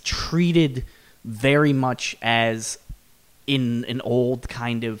it's treated very much as, in an old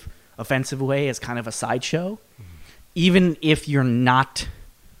kind of offensive way, as kind of a sideshow. Even if you're not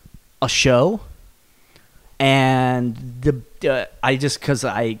a show, and this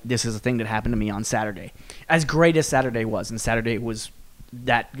is a thing that happened to me on Saturday. As great as Saturday was, and Saturday was,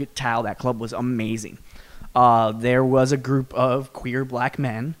 that club was amazing. There was a group of queer black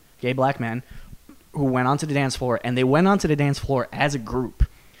men, gay black men, who went onto the dance floor, and they went onto the dance floor as a group,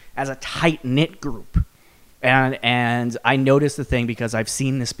 as a tight-knit group. And I noticed the thing, because I've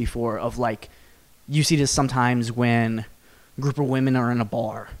seen this before, of you see this sometimes when a group of women are in a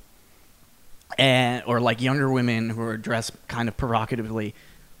bar, or younger women who are dressed kind of provocatively.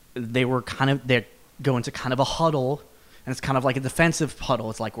 They go into kind of a huddle, and it's kind of like a defensive huddle.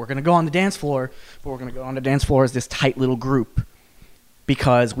 It's like, we're going to go on the dance floor, but we're going to go on the dance floor as this tight little group,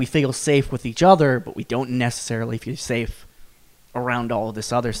 because we feel safe with each other, but we don't necessarily feel safe around all of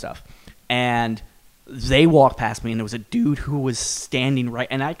this other stuff. And they walked past me, and there was a dude who was standing right,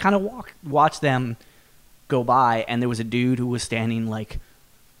 and I kind of watched them go by, and there was a dude who was standing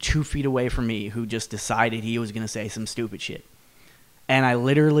 2 feet away from me, who just decided he was going to say some stupid shit. And I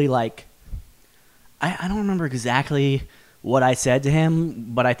literally I don't remember exactly what I said to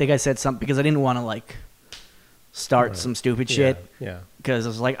him, but I think I said something, because I didn't want to start some stupid shit. Yeah. Because I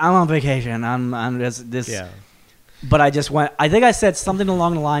was like, I'm on vacation. I'm this. Yeah. But I just went. I think I said something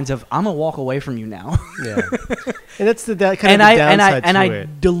along the lines of, "I'm gonna walk away from you now." Yeah. And that's the kind of the downside and to I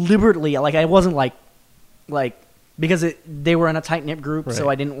it. deliberately, like, I wasn't like because they were in a tight knit group, so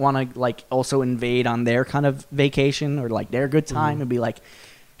Right. I didn't want to like also invade on their kind of vacation or like their good time and be like,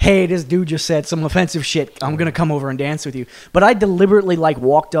 "Hey, this dude just said some offensive shit. I'm gonna come over and dance with you." But I deliberately like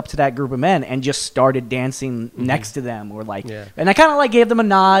walked up to that group of men and just started dancing next to them, or like, and I kind of like gave them a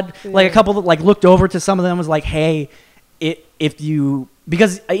nod. Like a couple that like looked over to some of them, was like, "Hey, if you,"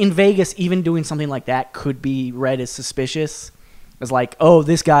 because in Vegas, even doing something like that could be read as suspicious. It's like, oh,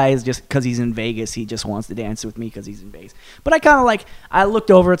 this guy is just because he's in Vegas, he just wants to dance with me because he's in Vegas. But I kind of like, I looked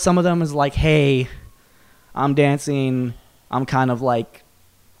over at some of them as like, hey, I'm dancing. I'm kind of like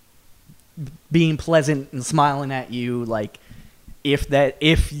being pleasant and smiling at you. Like,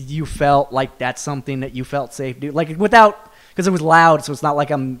 if you felt like that's something that you felt safe doing, like without, because it was loud, so it's not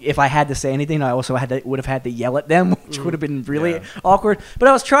like if I had to say anything, I also would have had to yell at them, which would have been really awkward. But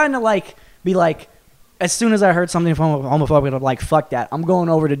I was trying to like be like, as soon as I heard something from homophobic, I'm like, fuck that. I'm going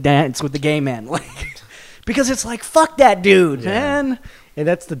over to dance with the gay men. Like, because it's like, fuck that dude, man. And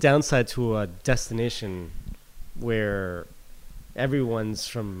that's the downside to a destination where everyone's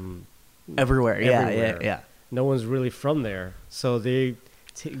from everywhere. Yeah. No one's really from there. So they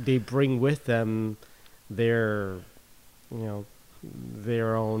bring with them their,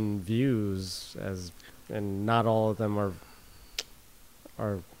 their own views, and not all of them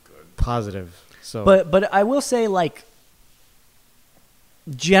are positive. So, but I will say, like,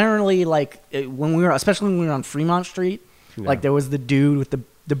 generally, like, especially when we were on Fremont Street, like, there was the dude with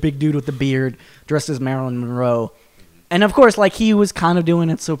the big dude with the beard dressed as Marilyn Monroe, and of course, like, he was kind of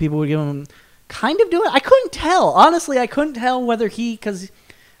doing it so people would give him kind of do it. I couldn't tell, honestly. I couldn't tell whether because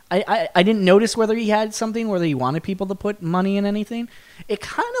I didn't notice whether he had something, whether he wanted people to put money in anything. It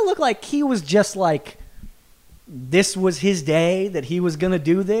kind of looked like he was just like, this was his day, that he was gonna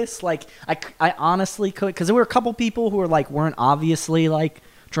do this. Like, I honestly could, because there were a couple people who were like, weren't obviously like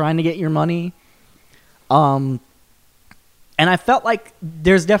trying to get your money, and I felt like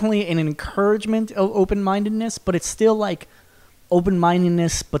there's definitely an encouragement of open-mindedness, but it's still like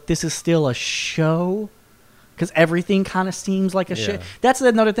open-mindedness, but this is still a show, because everything kind of seems like a show. That's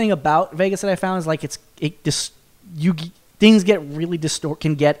another thing about Vegas that I found, is like things get really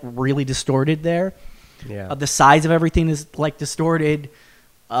distorted there. Yeah. The size of everything is like distorted.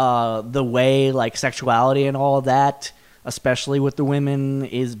 The way like sexuality and all of that, especially with the women,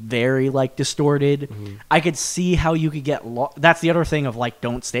 is very like distorted. Mm-hmm. I could see how you could get lost. That's the other thing of like,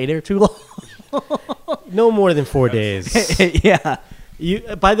 don't stay there too long. No more than 4 days. Yeah.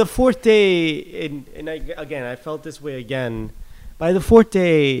 By the fourth day, and I felt this way again. By the fourth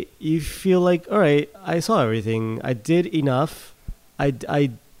day, you feel like, all right, I saw everything. I did enough.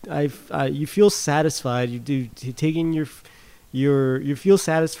 You feel satisfied. You feel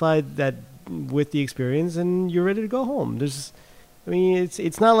satisfied that with the experience, and you're ready to go home. It's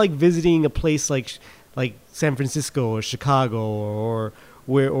not like visiting a place like San Francisco or Chicago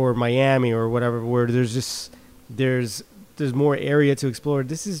or Miami or whatever, where there's more area to explore.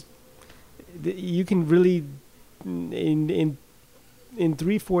 You can really in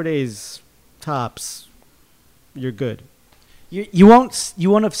 3-4 days tops, you're good. You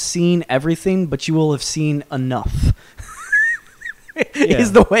won't have seen everything, but you will have seen enough.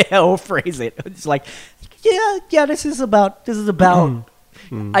 Is the way I will phrase it. It's like, yeah, this is about.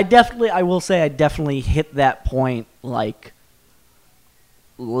 I will say I definitely hit that point like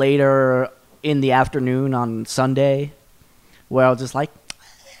later in the afternoon on Sunday, where I was just like,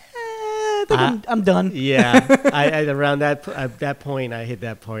 I think I'm done. Yeah, I around that point, I hit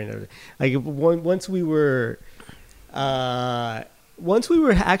that point. Like once we were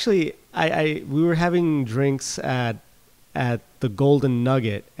actually, we were having drinks at the Golden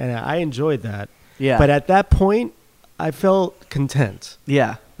Nugget, and I enjoyed that. Yeah. But at that point, I felt content.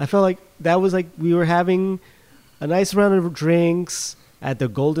 Yeah. I felt like that was like we were having a nice round of drinks at the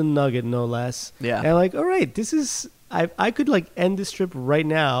Golden Nugget, no less. Yeah. And I'm like, all right, I could like end this trip right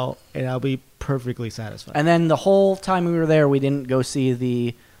now, and I'll be perfectly satisfied. And then the whole time we were there, we didn't go see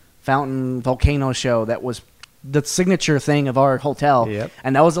the Fountain Volcano show that was the signature thing of our hotel. Yep.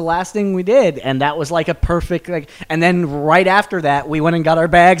 And that was the last thing we did, and that was like a perfect and then right after that we went and got our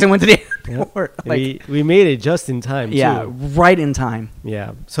bags and went to the airport. Yep. Like, we made it just in time too. Right in time.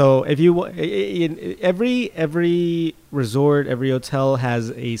 Yeah. So if you every resort, every hotel has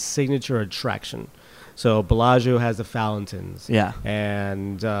a signature attraction. So Bellagio has the fountains. Yeah.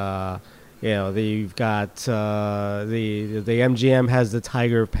 And they've got the MGM has the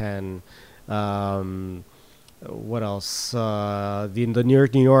tiger pen. What else? The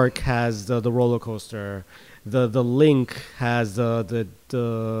New York has the roller coaster. The Link has the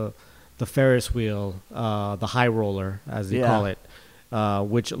Ferris wheel, the high roller as they call it,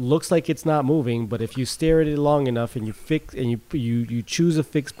 which looks like it's not moving, but if you stare at it long enough and you choose a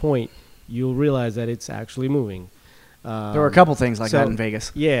fixed point, you'll realize that it's actually moving. There were a couple things like that in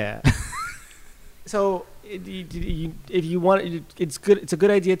Vegas. Yeah. So if you want, it's good. It's a good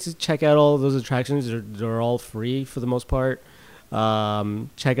idea to check out all of those attractions. They're all free for the most part.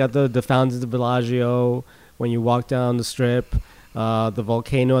 Check out the fountains of Bellagio when you walk down the strip. The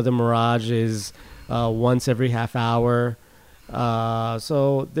volcano of the Mirage is once every half hour.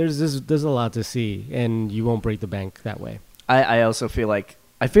 So there's a lot to see, and you won't break the bank that way. I also feel like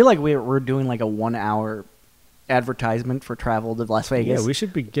we're doing like a 1 hour advertisement for travel to Las Vegas. Yeah, we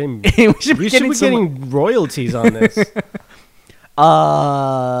should be getting we should be getting royalties on this.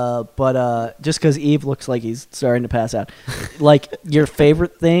 But just because Yves looks like he's starting to pass out, like your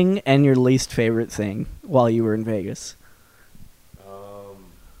favorite thing and your least favorite thing while you were in Vegas.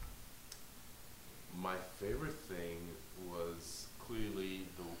 My favorite thing was clearly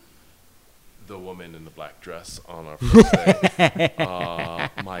the woman in the black dress on our first day.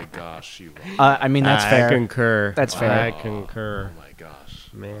 My gosh, she was. I mean, that's fair. I concur. That's fair. I concur. Oh my gosh,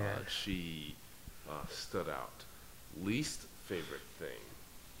 Man. She stood out. Least favorite thing.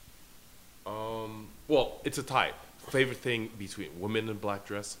 Well, it's a type. Favorite thing between women in black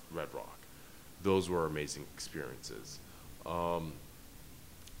dress, Red Rock. Those were amazing experiences.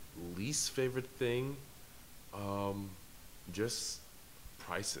 Least favorite thing, just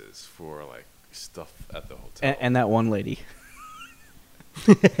prices for like stuff at the hotel. And that one lady.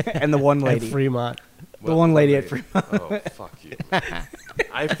 And the one lady. At Fremont. The one lady at Fremont. Oh, fuck you.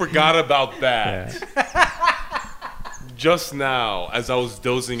 I forgot about that. Yeah. Just now, as I was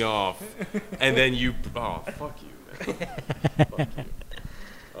dozing off, and then you... Oh, fuck you, man. Fuck you.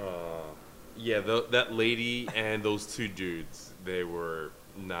 Yeah, that lady and those two dudes, they were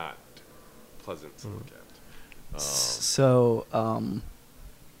not pleasant to look at. So,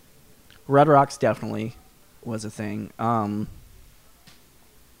 Red Rocks definitely was a thing. I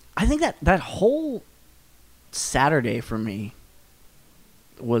think that whole Saturday for me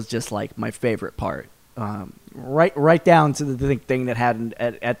was just like my favorite part. Right down to the thing that happened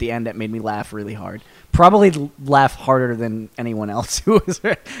at the end that made me laugh really hard. Probably laugh harder than anyone else who was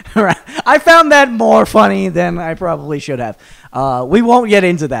around. I found that more funny than I probably should have. We won't get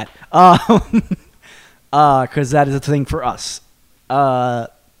into that because that is a thing for us.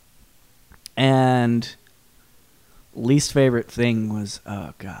 And least favorite thing was,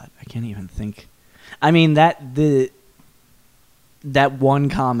 oh God, I can't even think. I mean, that one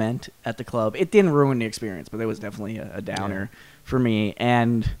comment at the club, it didn't ruin the experience, but it was definitely a downer for me.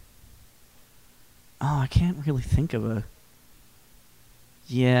 And I can't really think of a.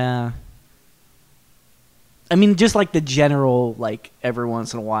 Yeah. I mean, just like the general, like every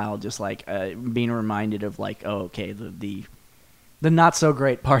once in a while, just like being reminded of like, oh, okay, the not so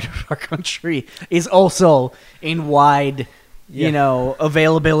great part of our country is also in wide,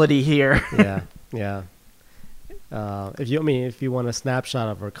 availability here. Yeah. If you want a snapshot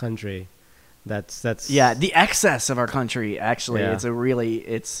of our country, that's the excess of our country. Actually, it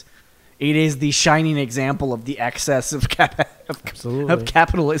is the shining example of the excess of of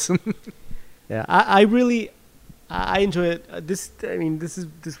capitalism. Yeah, I enjoy it. This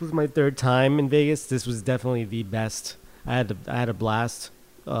was my third time in Vegas. This was definitely the best. I had a blast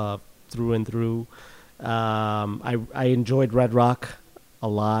through and through. I enjoyed Red Rock a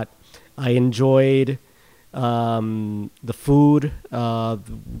lot. I enjoyed the food,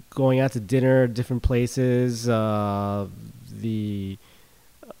 going out to dinner, different places,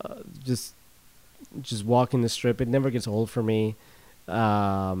 just walking the strip. It never gets old for me,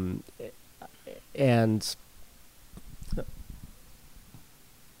 and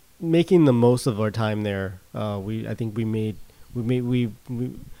making the most of our time there. I think we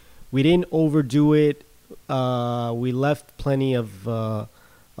didn't overdo it. We left plenty of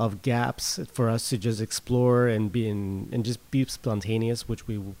gaps for us to just explore and just be spontaneous, which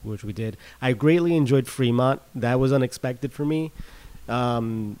we did. I greatly enjoyed Fremont. That was unexpected for me.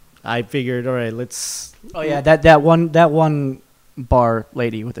 I figured, all right, let's. Oh yeah, that one bar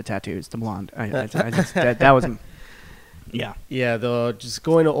lady with the tattoos, the blonde. That was. Yeah. Yeah, just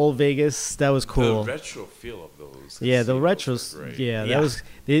going to Old Vegas, that was cool. The retro feel of those. Yeah, the retros. Yeah, that was.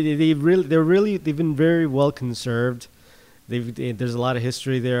 They've been very well conserved. There's a lot of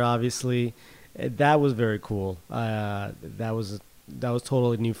history there, obviously. That was very cool. That was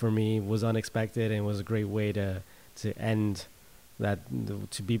totally new for me. Was unexpected and was a great way to end that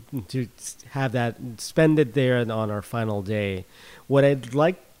to have that spend it there on our final day. What I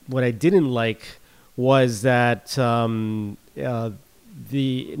didn't like was that none of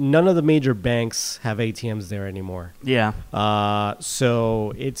the major banks have ATMs there anymore. Yeah.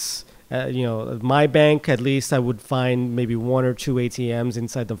 So it's my bank, at least I would find maybe 1 or 2 ATMs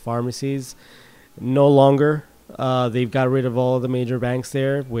inside the pharmacies. No longer. They've got rid of all of the major banks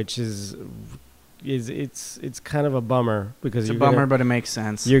there, which is it's kind of a bummer because It's a bummer, but it makes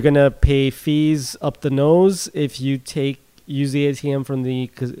sense. you're gonna pay fees up the nose if you use the ATM from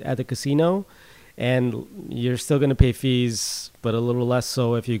at the casino, and you're still gonna pay fees, but a little less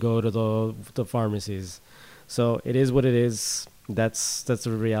so if you go to the pharmacies. So it is what it is. That's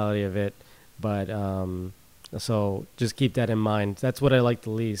the reality of it. But so just keep that in mind. That's what I like the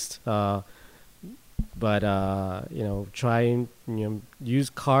least. But try and use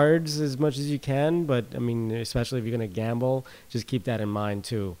cards as much as you can. But I mean, especially if you're gonna gamble, just keep that in mind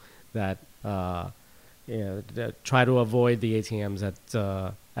too. That try to avoid the ATMs at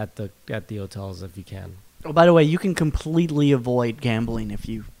the hotels if you can. Oh, by the way, you can completely avoid gambling if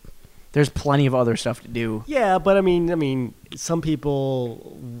you. There's plenty of other stuff to do. Yeah, but I mean, some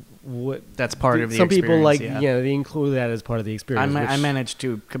people That's part of the some people experience, they include that as part of the experience. I managed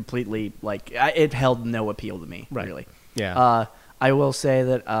to completely it held no appeal to me, Right. really. Yeah. I will say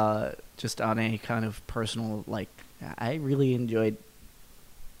that just on a kind of personal, I really enjoyed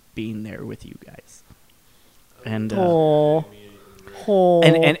being there with you guys, and and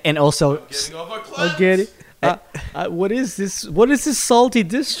also Getting off our I class. get it. What is this? What is this salty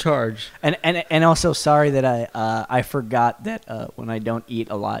discharge? and also sorry that I forgot that when I don't eat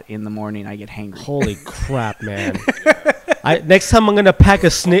a lot in the morning I get hangry. Holy crap, man! Next time I'm gonna pack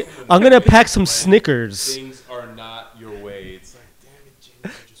I'm gonna pack some Snickers. Things are not your way. It's like, damn it, James, I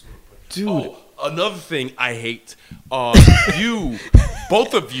just want to Dude. Oh, another thing I hate. You,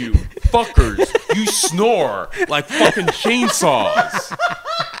 both of you, fuckers, you snore like fucking chainsaws.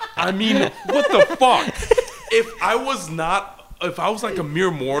 I mean, what the fuck? If I was like a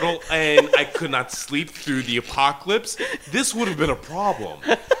mere mortal and I could not sleep through the apocalypse, this would have been a problem.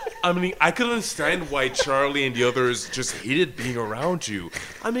 I mean, I could understand why Charlie and the others just hated being around you.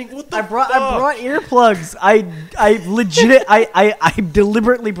 I mean, what the I fuck? brought earplugs. I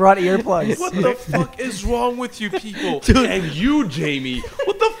deliberately brought earplugs. What the fuck is wrong with you people? And you, Jamie,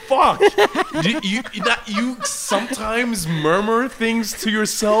 what the fuck? You sometimes murmur things to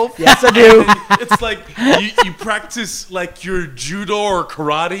yourself? Yes, I do. And it's like you practice like your judo or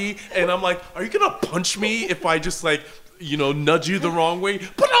karate, and I'm like, are you gonna punch me if I just nudge you the wrong way?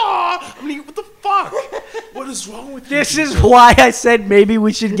 But I mean, what the fuck? What is wrong with you? This is why I said maybe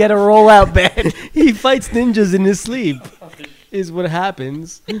we should get a rollout bed. He fights ninjas in his sleep. Is what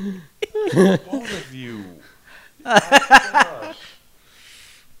happens. Both of you.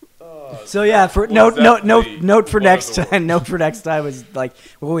 So yeah, for note for next time. Note for next time is when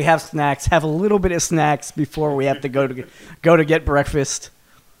we have snacks, have a little bit of snacks before we have to go to get breakfast.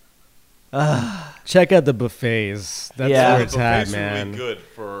 Check out the buffets. That's Yeah. where it's at, Buffets were man. really good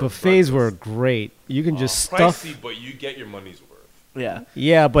for Buffets were breakfast. great. You can just stuff. Pricey, but you get your money's worth. Yeah.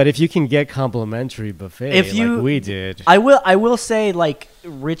 Yeah, but if you can get complimentary buffet like we did. I will say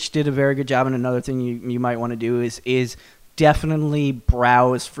Rich did a very good job, and another thing you might want to do is definitely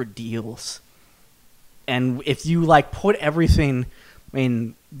browse for deals. And if you put everything,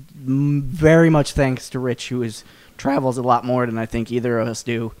 very much thanks to Rich, who travels a lot more than I think either of us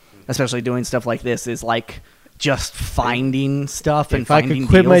do, especially doing stuff like this, is just finding stuff and if I finding could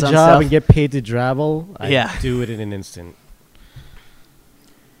quit my deals on job stuff. and get paid to travel, I'd do it in an instant.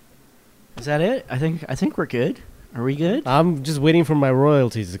 Is that it? I think we're good. Are we good? I'm just waiting for my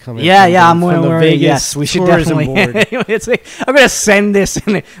royalties to come in. I'm from the wondering. Vegas Yes, we should tourism definitely. board. I'm gonna send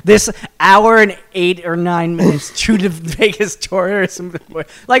this hour and 8 or 9 minutes to the Vegas tourism board.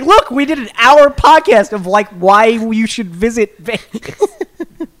 Look, we did an hour podcast of why you should visit Vegas.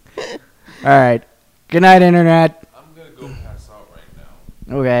 All right. Good night, internet. I'm gonna go pass out right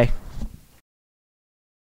now. Okay.